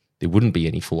manual, there wouldn't be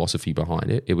any philosophy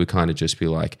behind it. It would kind of just be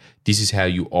like, this is how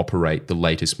you operate the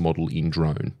latest model in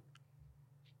drone.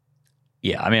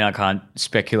 Yeah, I mean, I can't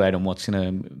speculate on what's in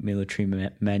a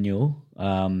military manual.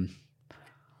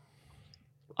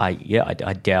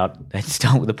 I doubt they'd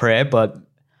start with a prayer, but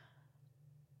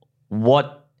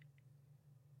what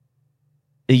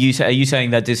are you saying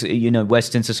that this,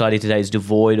 Western society today is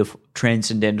devoid of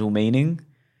transcendental meaning?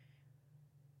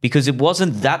 Because it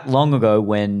wasn't that long ago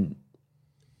when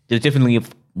there's definitely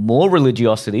more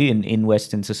religiosity in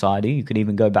Western society. You could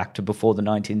even go back to before the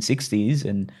 1960s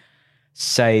and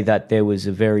say that there was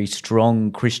a very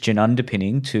strong Christian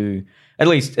underpinning to, at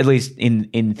least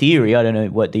in theory. I don't know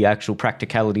what the actual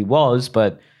practicality was,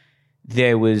 but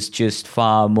there was just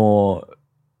far more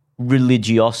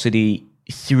religiosity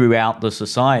throughout the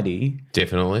society.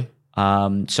 Definitely.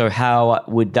 So how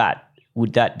would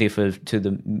that differ to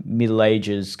the Middle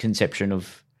Ages conception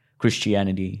of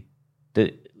Christianity,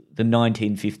 the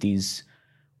 1950s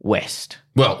West?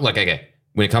 Well, like, okay,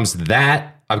 when it comes to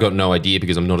that, I've got no idea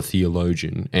because I'm not a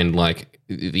theologian, and like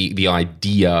the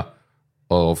idea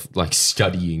of like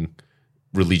studying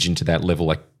religion to that level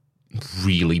like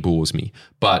really bores me.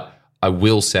 But I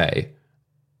will say,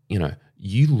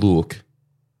 you look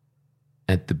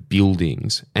at the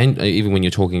buildings, and even when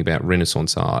you're talking about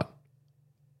Renaissance art,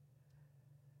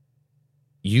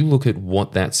 you look at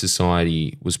what that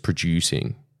society was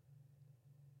producing.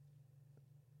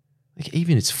 Like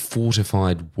even its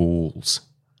fortified walls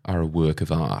are a work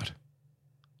of art,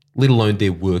 let alone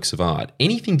their works of art.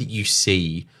 Anything that you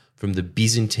see from the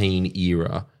Byzantine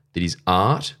era that is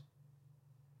art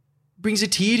brings a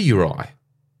tear to your eye.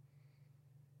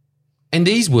 And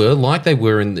these were, like they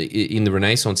were in the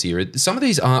Renaissance era, some of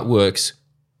these artworks,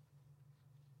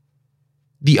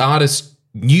 the artists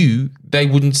knew they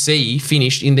wouldn't see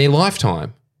finished in their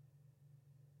lifetime.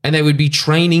 And they would be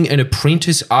training an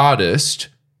apprentice artist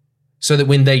so that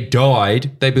when they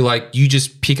died, they'd be like, you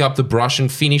just pick up the brush and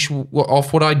finish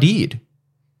off what I did.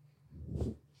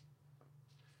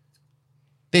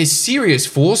 There's serious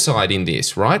foresight in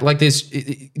this, right? Like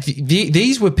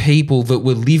these were people that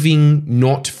were living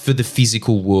not for the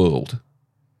physical world.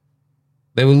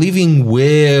 They were living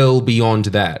well beyond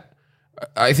that.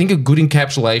 I think a good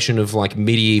encapsulation of like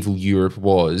medieval Europe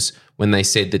was when they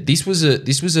said that this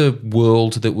was a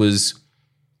world that was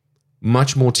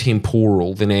much more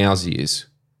temporal than ours is.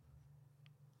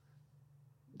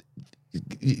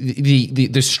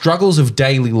 The struggles of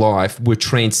daily life were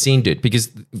transcended,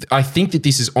 because I think that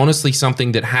this is honestly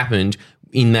something that happened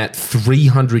in that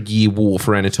 300-year war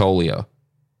for Anatolia.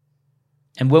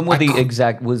 And when were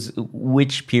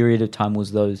which period of time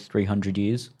was those 300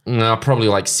 years? Probably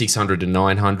like 600 to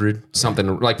 900,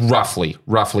 something like roughly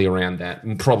around that.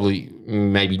 And probably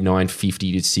maybe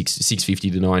 950 to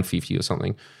 650 to 950 or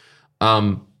something.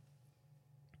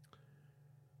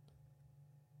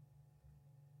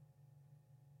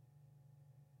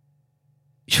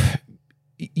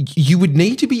 You would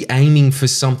need to be aiming for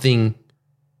something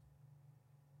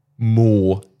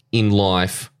more in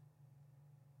life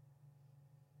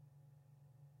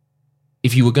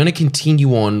if you were going to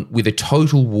continue on with a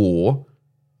total war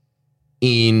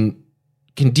in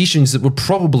conditions that were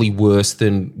probably worse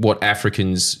than what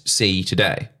Africans see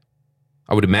today.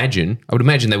 I would imagine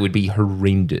they would be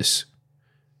horrendous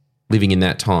living in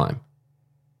that time.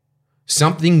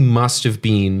 Something must have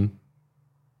been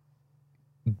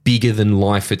bigger than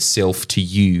life itself to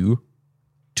you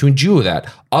to endure that.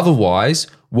 Otherwise,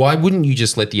 why wouldn't you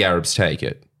just let the Arabs take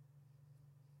it?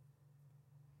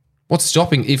 What's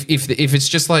stopping if it's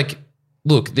just like,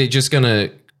 look, they're just going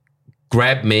to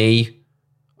grab me,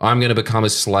 I'm going to become a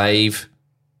slave,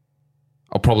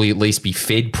 I'll probably at least be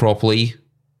fed properly,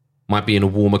 might be in a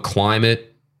warmer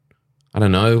climate, I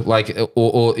don't know, like,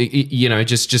 or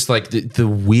just like the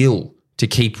will to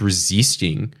keep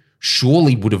resisting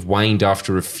surely would have waned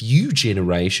after a few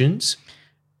generations.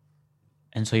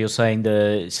 And so you're saying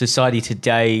the society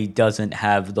today doesn't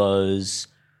have those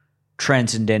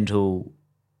transcendental,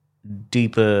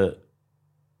 deeper,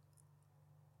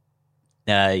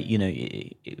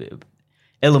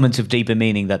 elements of deeper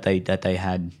meaning that they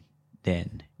had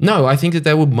then? No, I think that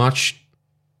they were much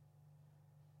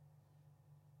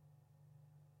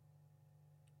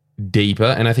deeper,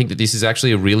 and I think that this is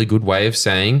actually a really good way of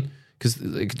saying, because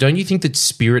don't you think that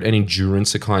spirit and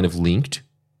endurance are kind of linked?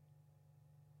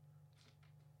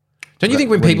 Don't you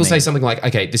think when people say something like,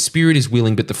 okay, the spirit is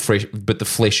willing but the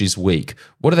flesh is weak,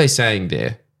 what are they saying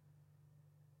there?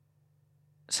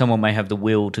 Someone may have the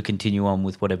will to continue on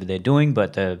with whatever they're doing,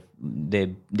 but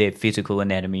their physical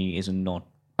anatomy is not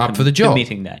up for the job,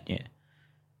 permitting that. Yeah.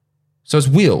 So it's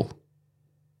will.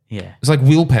 Yeah. It's like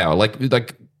willpower.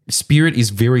 Like spirit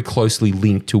is very closely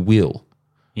linked to will.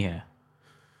 Yeah.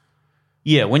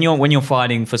 Yeah. When you're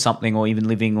fighting for something, or even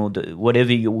living, or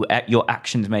whatever your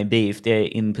actions may be, if they're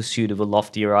in pursuit of a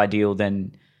loftier ideal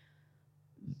than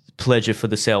pleasure for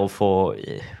the self, or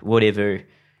whatever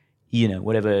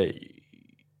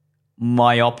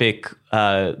myopic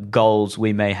goals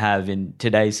we may have in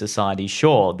today's society,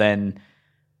 sure, then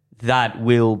that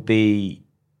will be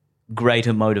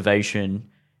greater motivation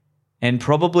and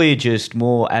probably just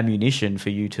more ammunition for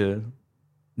you to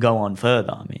go on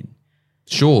further. I mean,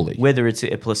 surely. Whether it's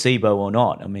a placebo or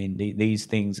not, I mean, these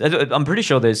things, I'm pretty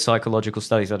sure there's psychological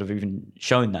studies that have even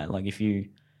shown that. Like, if you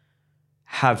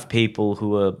have people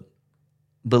who are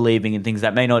believing in things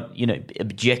that may not,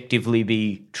 objectively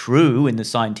be true in the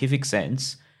scientific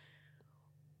sense,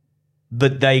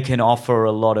 but they can offer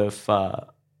a lot of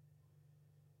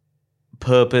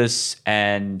purpose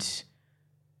and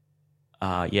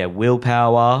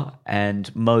willpower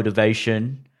and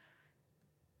motivation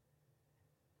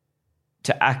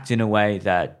to act in a way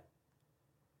that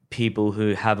people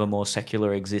who have a more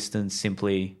secular existence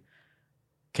simply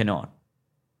cannot.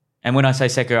 And when I say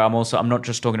secular, I'm not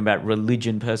just talking about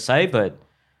religion per se, but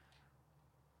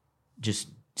just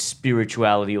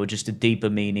spirituality or just a deeper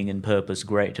meaning and purpose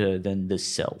greater than the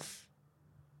self.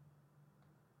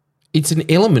 It's an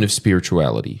element of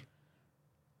spirituality,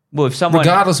 Well, if someone,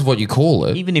 regardless of what you call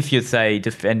it. even if you're, say,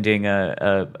 defending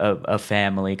a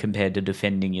family compared to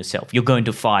defending yourself, you're going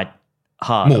to fight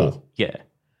harder. More. Yeah.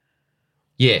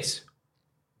 Yes.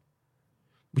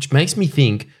 Which makes me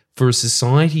think, for a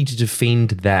society to defend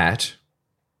that,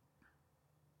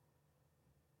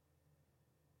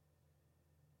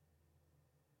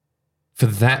 for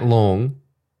that long,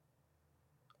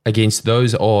 against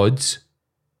those odds,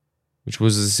 which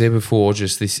was, as I said before,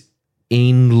 just this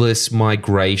endless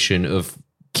migration of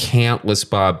countless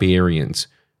barbarians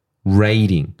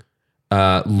raiding,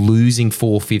 losing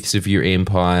 4/5 of your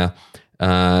empire,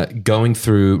 going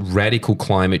through radical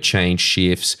climate change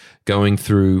shifts, going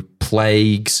through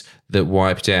plagues that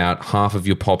wiped out half of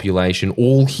your population,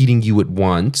 all hitting you at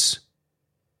once,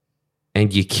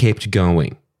 and you kept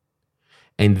going.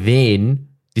 And then,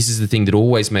 this is the thing that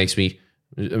always makes me,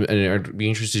 and I'd be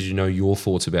interested to know your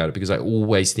thoughts about it, because I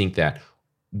always think that,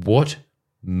 what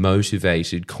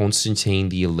motivated Constantine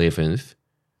the 11th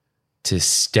to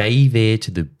stay there to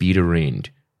the bitter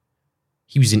end?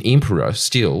 He was an emperor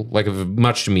still, like of a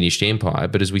much diminished empire,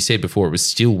 but as we said before, it was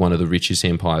still one of the richest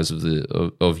empires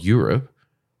of Europe.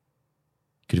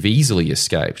 Could have easily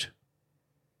escaped.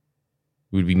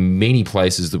 There would be many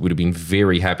places that would have been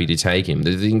very happy to take him.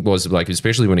 The thing was, like,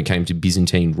 especially when it came to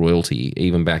Byzantine royalty,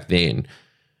 even back then,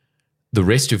 the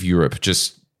rest of Europe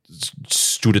just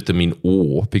stood at them in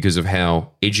awe because of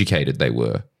how educated they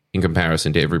were in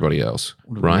comparison to everybody else,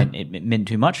 right? It meant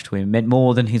too much to him. It meant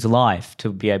more than his life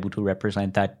to be able to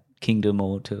represent that kingdom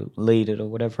or to lead it or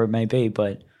whatever it may be.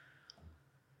 But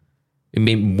it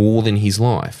meant more than his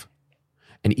life.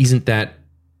 And isn't that...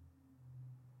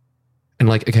 And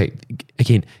like, okay,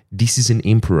 again, this is an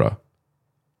emperor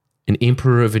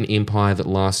of an empire that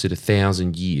lasted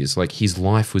 1,000 years. Like, his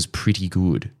life was pretty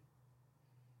good.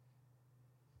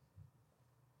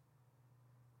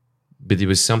 But there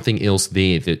was something else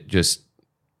there that just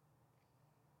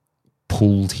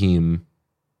pulled him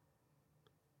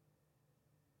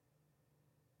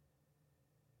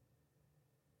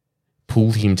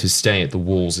to stay at the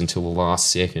walls until the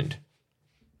last second.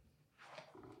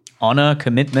 honor,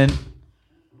 commitment,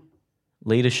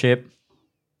 leadership.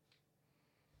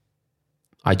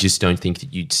 I just don't think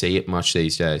that you'd see it much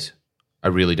these days. I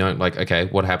really don't. Like, okay,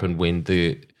 what happened when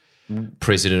the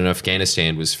president of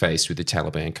Afghanistan was faced with the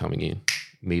Taliban coming in?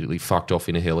 Immediately fucked off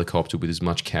in a helicopter with as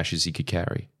much cash as he could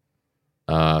carry.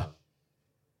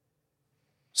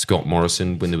 Scott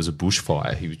Morrison, when there was a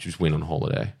bushfire, he just went on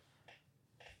holiday.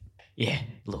 Yeah,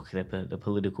 look, the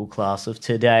political class of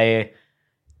today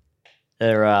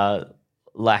are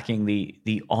lacking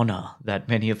the honor that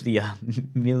many of the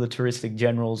militaristic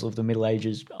generals of the Middle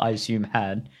Ages, I assume,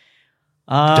 had.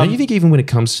 Don't you think even when it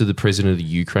comes to the president of the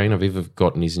Ukraine, I've ever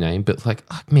forgotten his name, but like,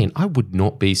 man, I would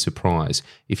not be surprised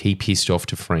if he pissed off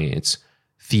to France,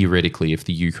 theoretically, if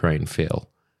the Ukraine fell.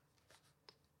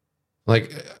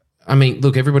 Like, I mean,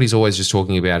 look, everybody's always just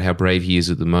talking about how brave he is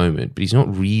at the moment, but he's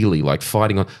not really like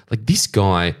fighting on. Like, this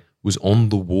guy was on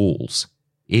the walls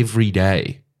every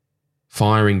day,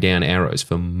 firing down arrows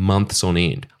for months on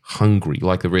end, hungry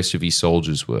like the rest of his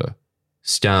soldiers were.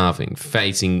 Starving,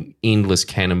 facing endless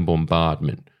cannon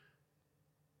bombardment.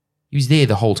 He was there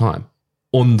the whole time,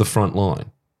 on the front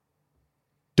line.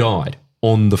 Died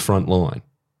on the front line.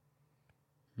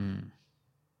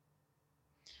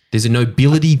 There's a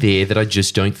nobility there that I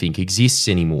just don't think exists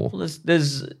anymore. Well,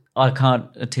 I can't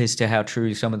attest to how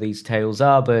true some of these tales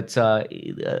are, but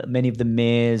many of the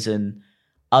mayors and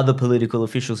other political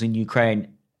officials in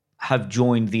Ukraine have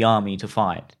joined the army to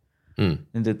fight. And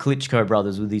the Klitschko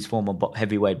brothers, with these former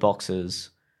heavyweight boxers,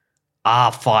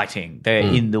 are fighting. They're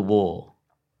in the war.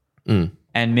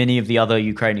 And many of the other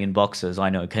Ukrainian boxers I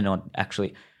know cannot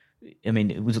actually... I mean,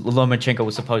 Lomachenko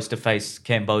was supposed to face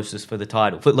Kambosos for the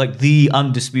title, for like the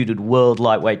undisputed world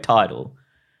lightweight title,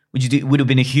 which would have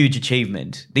been a huge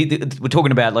achievement. We're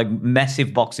talking about like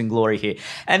massive boxing glory here.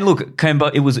 And look,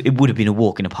 it would have been a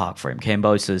walk in the park for him.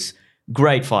 Kambosos,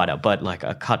 great fighter, but like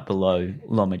a cut below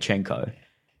Lomachenko.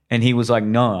 And he was like,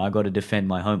 no, I got to defend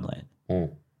my homeland.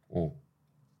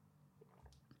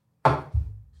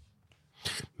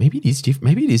 Maybe it is different.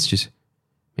 Maybe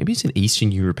it's an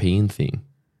Eastern European thing.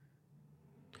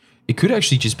 It could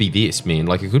actually just be this, man.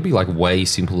 Like, it could be like way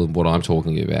simpler than what I'm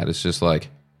talking about. It's just like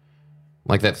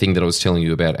that thing that I was telling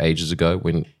you about ages ago,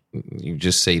 when you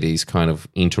just see these kind of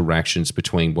interactions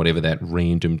between whatever that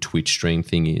random Twitch stream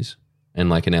thing is. and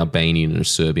like an Albanian and a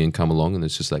Serbian come along and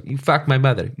it's just like, you fuck my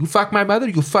mother, you fuck my mother,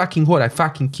 you fucking whore, I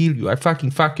fucking kill you, I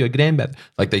fucking fuck your grandmother.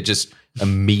 Like they just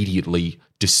immediately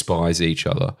despise each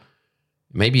other.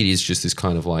 Maybe it is just this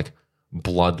kind of like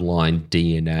bloodline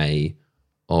DNA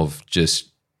of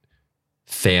just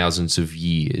thousands of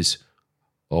years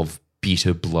of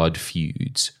bitter blood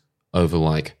feuds over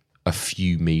like a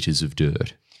few meters of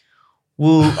dirt.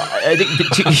 Well, I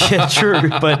think, yeah, true.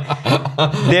 But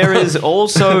there is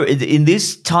also, in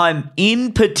this time,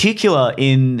 in particular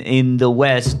in the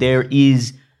West, there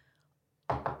is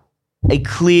a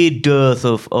clear dearth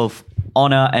of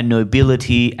honor and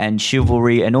nobility and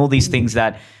chivalry and all these things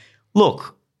that,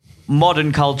 look,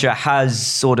 modern culture has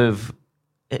sort of,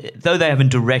 though they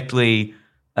haven't directly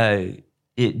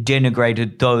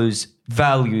denigrated those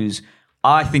values,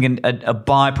 I think a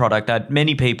byproduct that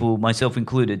many people, myself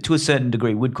included, to a certain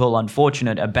degree, would call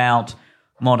unfortunate about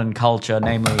modern culture,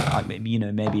 namely,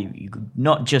 maybe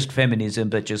not just feminism,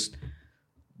 but just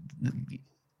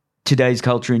today's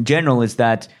culture in general, is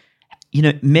that,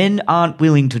 men aren't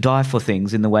willing to die for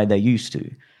things in the way they used to.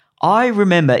 I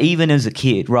remember even as a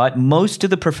kid, right, most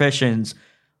of the professions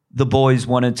the boys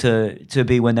wanted to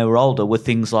be when they were older were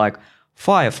things like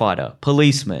firefighter,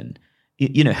 policeman,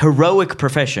 heroic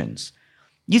professions.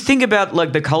 You think about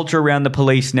like the culture around the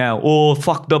police now. Oh,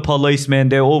 fuck the policemen.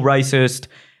 They're all racist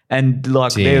and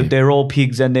like they're all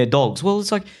pigs and they're dogs. Well,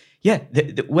 it's like, yeah,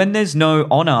 when there's no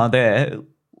honor there,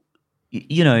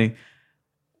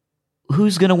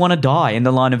 who's going to want to die in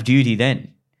the line of duty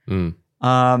then? You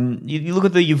look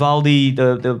at the Uvalde,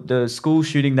 the school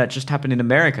shooting that just happened in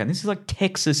America. And this is like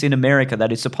Texas in America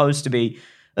that is supposed to be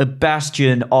a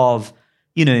bastion of,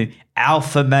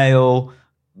 alpha male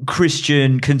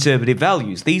Christian conservative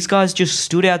values. These guys just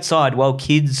stood outside while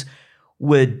kids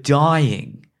were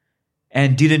dying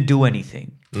and didn't do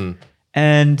anything.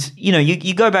 And,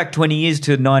 you go back 20 years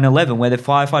to 9/11 where the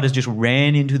firefighters just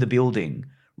ran into the building,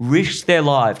 risked their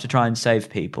life to try and save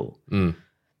people.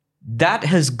 That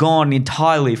has gone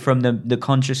entirely from the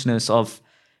consciousness of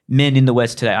men in the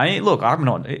West today. I'm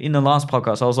not, in the last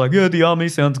podcast, I was like, yeah, the army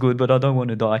sounds good, but I don't want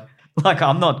to die. Like,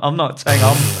 I'm not saying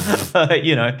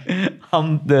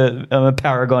I'm a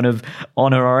paragon of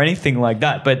honor or anything like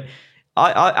that. But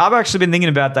I've actually been thinking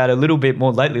about that a little bit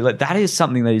more lately. Like, that is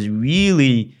something that is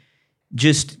really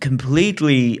just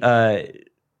completely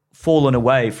fallen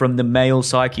away from the male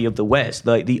psyche of the West.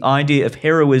 Like the idea of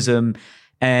heroism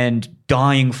and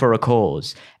dying for a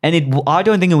cause. And I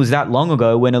don't think it was that long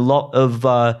ago when a lot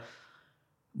of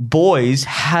boys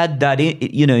had that,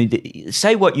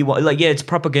 say what you want. Like, yeah, it's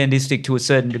propagandistic to a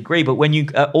certain degree, but when you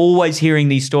are always hearing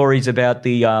these stories about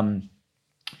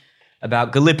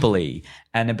about Gallipoli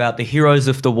and about the heroes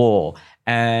of the war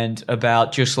and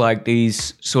about just like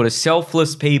these sort of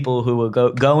selfless people who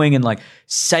are going and like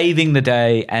saving the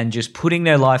day and just putting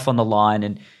their life on the line.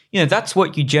 And, that's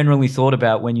what you generally thought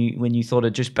about when you thought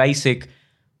of just basic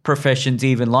professions,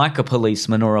 even like a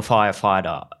policeman or a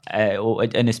firefighter,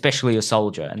 and especially a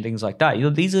soldier and things like that.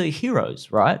 These are heroes,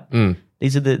 right?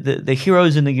 These are the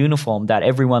heroes in the uniform that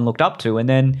everyone looked up to. And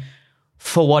then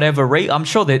for whatever reason, I'm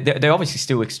sure they're obviously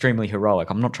still extremely heroic.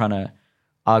 I'm not trying to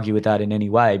argue with that in any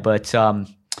way, but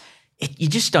you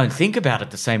just don't think about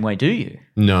it the same way, do you?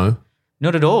 No.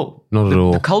 Not at all. Not at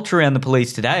all. The culture around the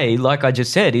police today, like I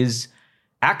just said, is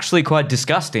actually quite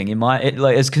disgusting like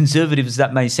as conservative as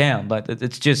that may sound. Like,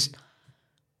 it's just,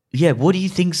 yeah, what do you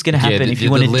think's going to happen if you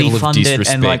want to defund it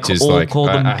and like all call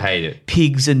them I hate it.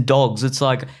 Pigs and dogs? It's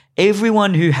like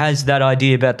everyone who has that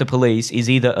idea about the police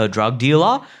is either a drug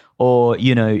dealer or,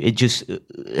 it just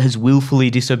has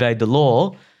willfully disobeyed the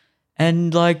law.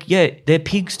 And like, yeah, they're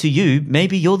pigs to you.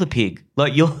 Maybe you're the pig.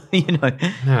 Like, you're, No,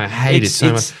 I hate it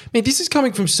so much. Man, this is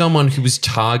coming from someone who was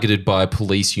targeted by a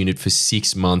police unit for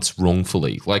 6 months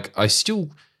wrongfully. Like, I still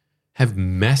have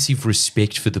massive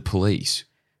respect for the police.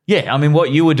 Yeah, I mean,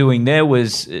 what you were doing there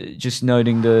was just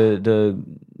noting the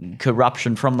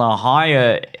corruption from the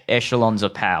higher echelons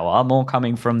of power, more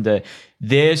coming from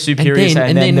their superiors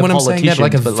and then the when politicians. I'm saying that,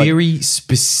 like a very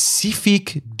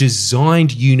specific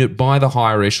designed unit by the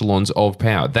higher echelons of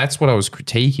power. That's what I was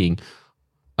critiquing.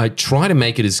 I try to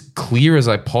make it as clear as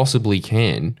I possibly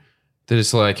can that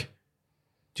it's like,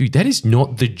 dude, that is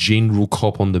not the general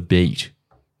cop on the beat.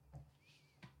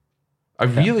 I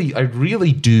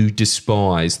really do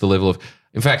despise the level of.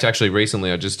 In fact, actually,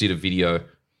 recently I just did a video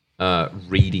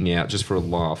reading out, just for a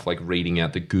laugh, like reading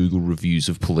out the Google reviews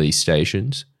of police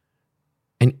stations.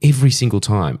 And every single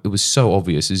time, it was so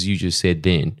obvious, as you just said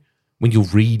then, when you're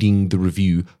reading the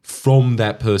review from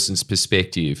that person's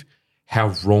perspective,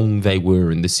 how wrong they were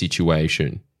in the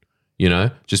situation. You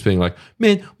know, just being like,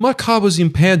 man, my car was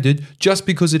impounded just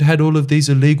because it had all of these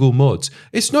illegal mods.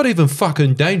 It's not even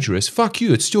fucking dangerous. Fuck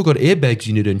you. It's still got airbags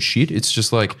in it and shit. It's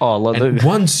just like, and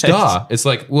 1 star. It's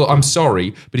like, well, I'm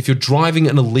sorry, but if you're driving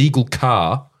an illegal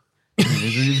car,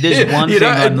 if there's one thing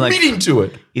I'm like, admitting to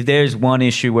it. If there's one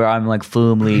issue where I'm like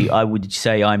firmly, I would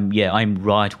say I'm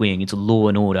right wing. It's law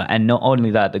and order, and not only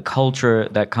that, the culture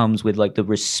that comes with like the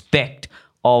respect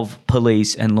of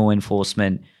police and law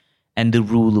enforcement and the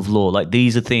rule of law. Like,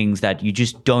 these are things that you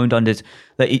just don't understand.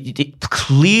 Like,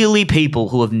 clearly people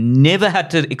who have never had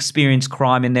to experience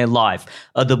crime in their life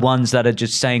are the ones that are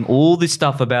just saying all this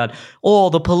stuff about, oh,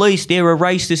 the police, they're a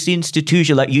racist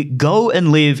institution. Like, you go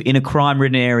and live in a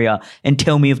crime-ridden area and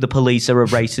tell me if the police are a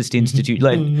racist institution.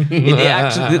 Like, it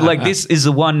actually, like, this is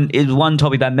one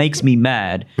topic that makes me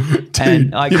mad. Dude,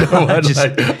 and I gotta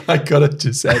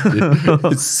just add this.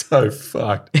 It's so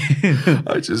fucked.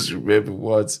 I just remember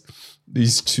once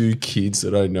these 2 kids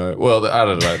that I know. Well, I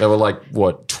don't know. They were like,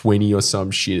 what, 20 or some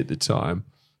shit at the time.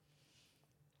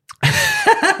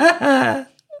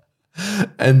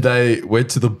 And they went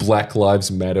to the Black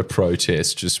Lives Matter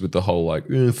protest just with the whole like,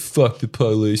 fuck the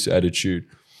police attitude.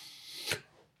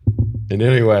 And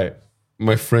anyway,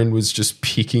 my friend was just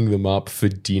picking them up for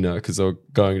dinner because they were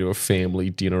going to a family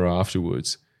dinner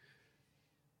afterwards.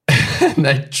 And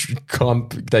they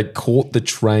caught the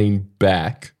train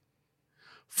back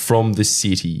from the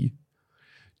city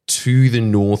to the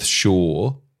North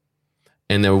Shore,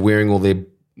 and they were wearing all their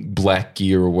black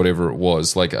gear or whatever it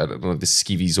was, like, I don't know, the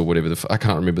skivvies or whatever, I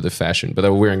can't remember the fashion, but they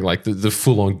were wearing like the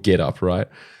full-on get-up, right?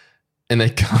 And they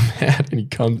come out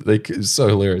and it's so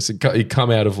hilarious. He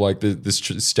come out of like this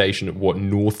station at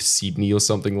North Sydney or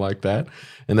something like that,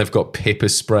 and they've got pepper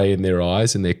spray in their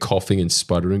eyes and they're coughing and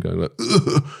sputtering, going like,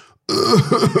 ugh.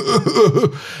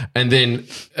 And then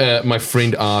my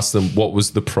friend asked them what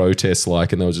was the protest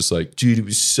like, and they were just like, dude, it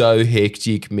was so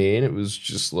hectic, man. It was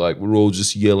just like, we're all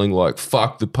just yelling like,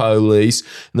 fuck the police,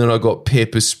 and then I got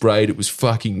pepper sprayed. It was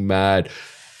fucking mad.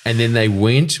 And then they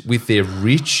went with their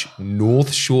rich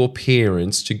North Shore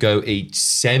parents to go eat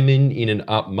salmon in an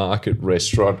upmarket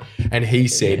restaurant, and he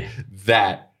said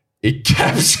that it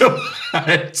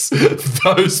encapsulates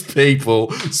those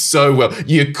people so well.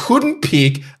 You couldn't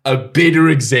pick a better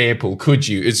example, could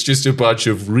you? It's just a bunch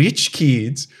of rich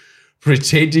kids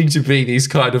pretending to be these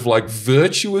kind of like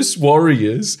virtuous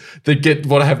warriors that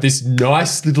want to have this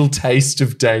nice little taste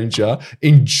of danger,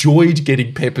 enjoyed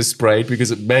getting pepper sprayed because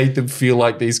it made them feel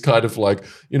like these kind of like,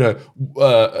 you know,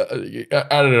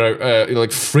 I don't know,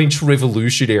 like French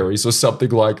revolutionaries or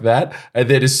something like that. And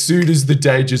then as soon as the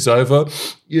danger's over,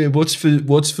 yeah, what's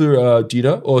for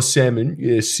dinner? Or salmon?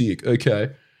 Yeah, sick. Okay.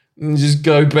 And just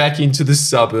go back into the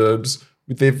suburbs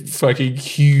with their fucking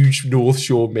huge North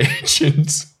Shore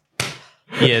mansions.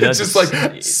 Yeah, that's just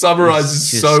like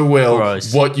summarizes so well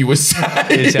gross. What you were saying.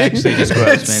 It's actually just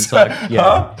gross, man.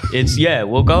 It's like,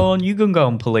 well, go on. You can go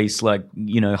and police like,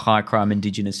 you know, high crime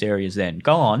indigenous areas then.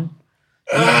 Go on.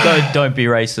 Don't be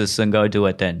racist and go do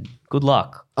it then. Good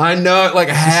luck. I know. Like,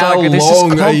 how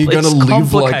long are you going to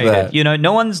live like that? You know,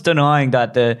 no one's denying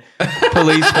that the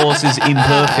police force is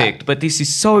imperfect, but this is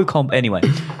so Anyway,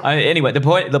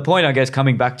 the point, I guess,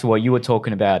 coming back to what you were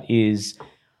talking about is,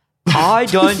 I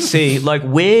don't see, like,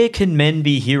 where can men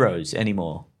be heroes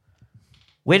anymore?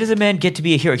 Where does a man get to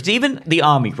be a hero? Because even the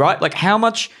army, right? Like, how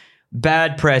much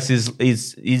bad press is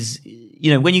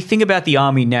you know, when you think about the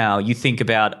army now, you think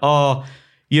about, oh,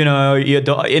 you know,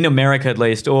 in America at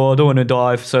least, oh, I don't want to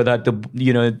die so that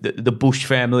the Bush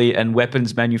family and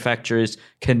weapons manufacturers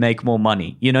can make more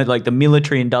money. You know, like the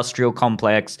military-industrial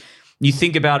complex. You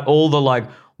think about all the like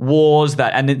wars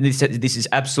that, and this is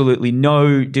absolutely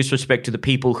no disrespect to the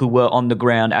people who were on the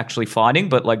ground actually fighting,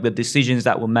 but like the decisions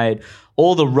that were made,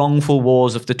 all the wrongful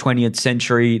wars of the 20th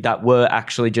century that were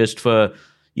actually just for,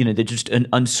 you know, they're just an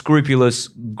unscrupulous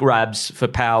grabs for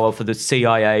power for the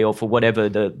CIA or for whatever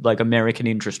the like American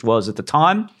interest was at the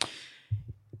time.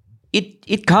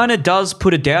 It kind of does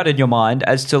put a doubt in your mind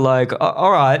as to like,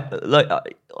 all right, like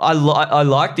I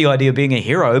like the idea of being a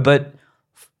hero, but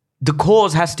the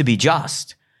cause has to be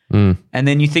just. And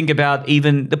then you think about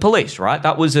even the police, right?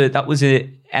 That was a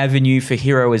avenue for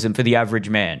heroism for the average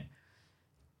man.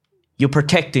 You're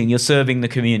protecting, you're serving the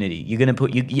community. You're going to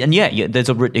put there's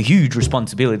a huge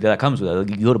responsibility that comes with it.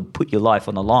 Like, you got to put your life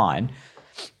on the line.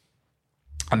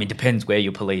 I mean, depends where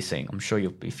you're policing. I'm sure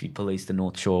if you police the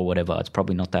North Shore or whatever, it's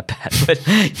probably not that bad. But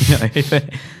you know, it's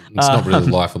not really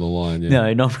life on the line.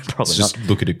 Yeah. No, probably just not.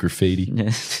 Look at a graffiti.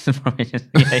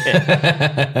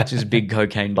 Just big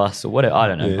cocaine busts or whatever. I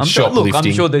don't know. Yeah, I'm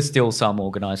sure there's still some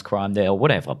organized crime there or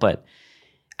whatever. But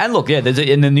And look, yeah,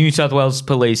 in the New South Wales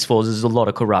Police Force, there's a lot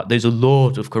of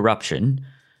corruption.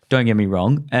 Don't get me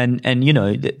wrong, and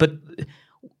but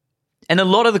a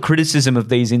lot of the criticism of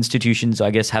these institutions,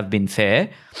 I guess, have been fair.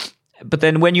 But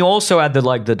then when you also add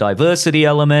the diversity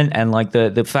element and like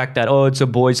the fact that it's a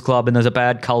boys' club and there's a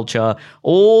bad culture,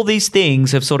 all these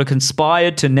things have sort of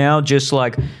conspired to now just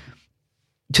like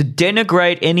to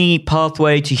denigrate any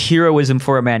pathway to heroism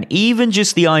for a man, even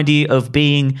just the idea of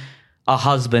being a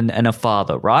husband and a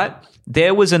father, right?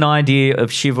 There was an idea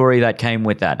of chivalry that came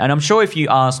with that. And I'm sure if you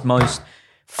asked most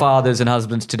fathers and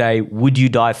husbands today, would you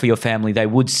die for your family? They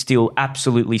would still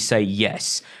absolutely say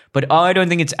yes. But I don't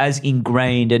think it's as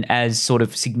ingrained and as sort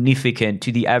of significant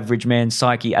to the average man's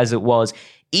psyche as it was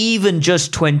even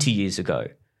just 20 years ago.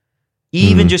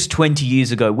 Even just 20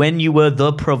 years ago, when you were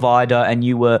the provider and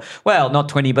you were, well, not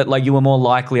 20, but like you were more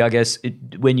likely, I guess,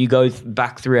 when you go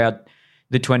back throughout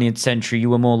the 20th century, you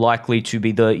were more likely to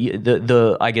be the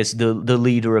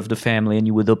leader of the family, and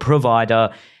you were the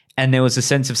provider. And there was a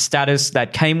sense of status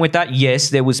that came with that. Yes,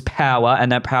 there was power,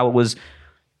 and that power was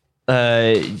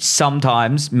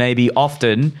sometimes, maybe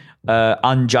often,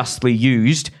 unjustly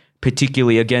used,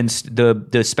 particularly against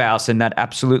the spouse, and that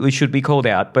absolutely should be called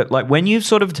out. But like when you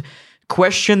sort of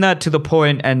question that to the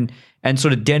point and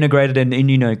sort of denigrated and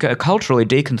culturally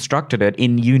deconstructed it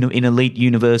in elite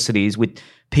universities with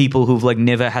people who've like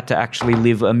never had to actually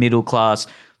live a middle class,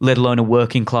 let alone a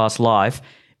working class life,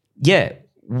 yeah.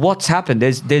 What's happened?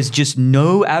 There's just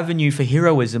no avenue for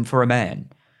heroism for a man.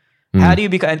 How do you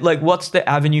become like? What's the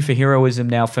avenue for heroism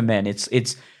now for men?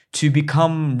 It's to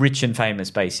become rich and famous,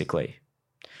 basically.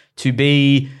 To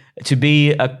be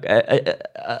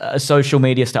a social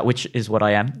media star, which is what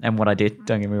I am and what I did.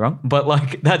 Don't get me wrong, but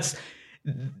like that's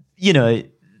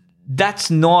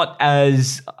that's not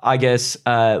as, I guess,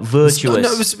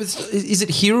 virtuous. Is it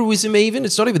heroism even?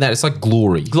 It's not even that. It's like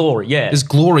glory. Glory, yeah. There's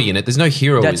glory in it. There's no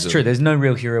heroism. That's true. There's no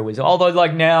real heroism. Although,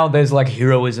 like now, there's like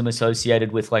heroism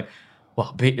associated with like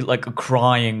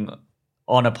crying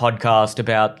on a podcast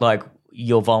about like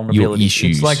your vulnerability. Your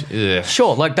issues. It's like,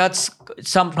 sure, like that's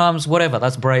sometimes whatever.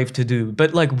 That's brave to do.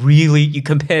 But like really, you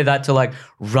compare that to like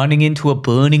running into a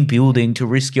burning building to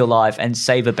risk your life and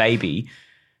save a baby.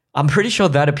 I'm pretty sure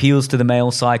that appeals to the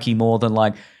male psyche more than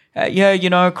like,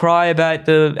 cry about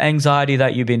the anxiety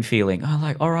that you've been feeling. I'm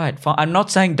like, all right, fine. I'm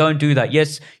not saying don't do that.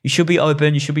 Yes, you should be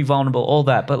open, you should be vulnerable, all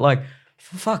that. But like,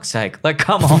 for fuck's sake, like,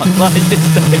 come on. Like,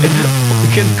 we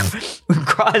can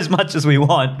cry as much as we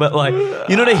want, but like,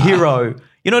 you're not a hero.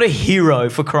 You're not a hero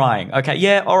for crying. Okay,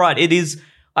 yeah, all right. It is,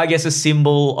 I guess, a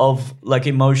symbol of like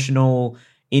emotional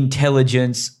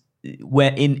intelligence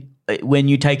when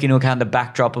you take into account the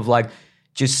backdrop of like,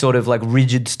 just sort of like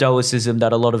rigid stoicism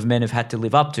that a lot of men have had to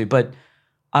live up to. But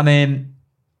I mean,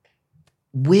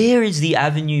 where is the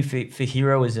avenue for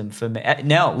heroism for men?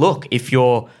 Now, look, if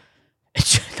you're,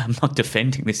 I'm not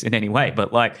defending this in any way,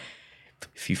 but like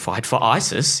if you fight for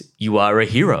ISIS, you are a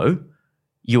hero.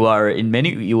 You are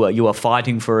you are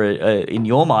fighting for in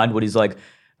your mind what is like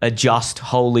a just,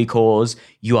 holy cause.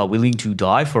 You are willing to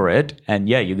die for it. And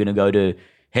yeah, you're going to go to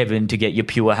heaven to get your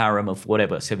pure harem of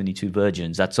whatever, 72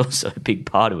 virgins. That's also a big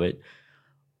part of it.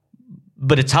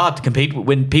 But it's hard to compete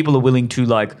when people are willing to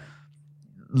like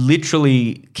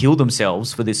literally kill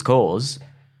themselves for this cause.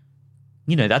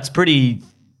 That's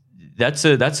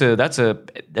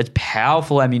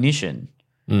powerful ammunition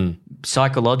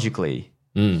psychologically.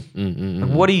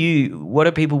 What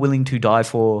are people willing to die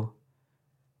for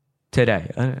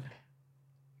today? I don't know.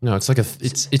 No, it's like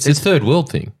it's a third world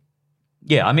thing.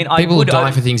 Yeah, I mean, people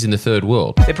die for things in the third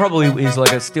world. There probably is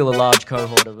like still a large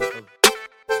cohort of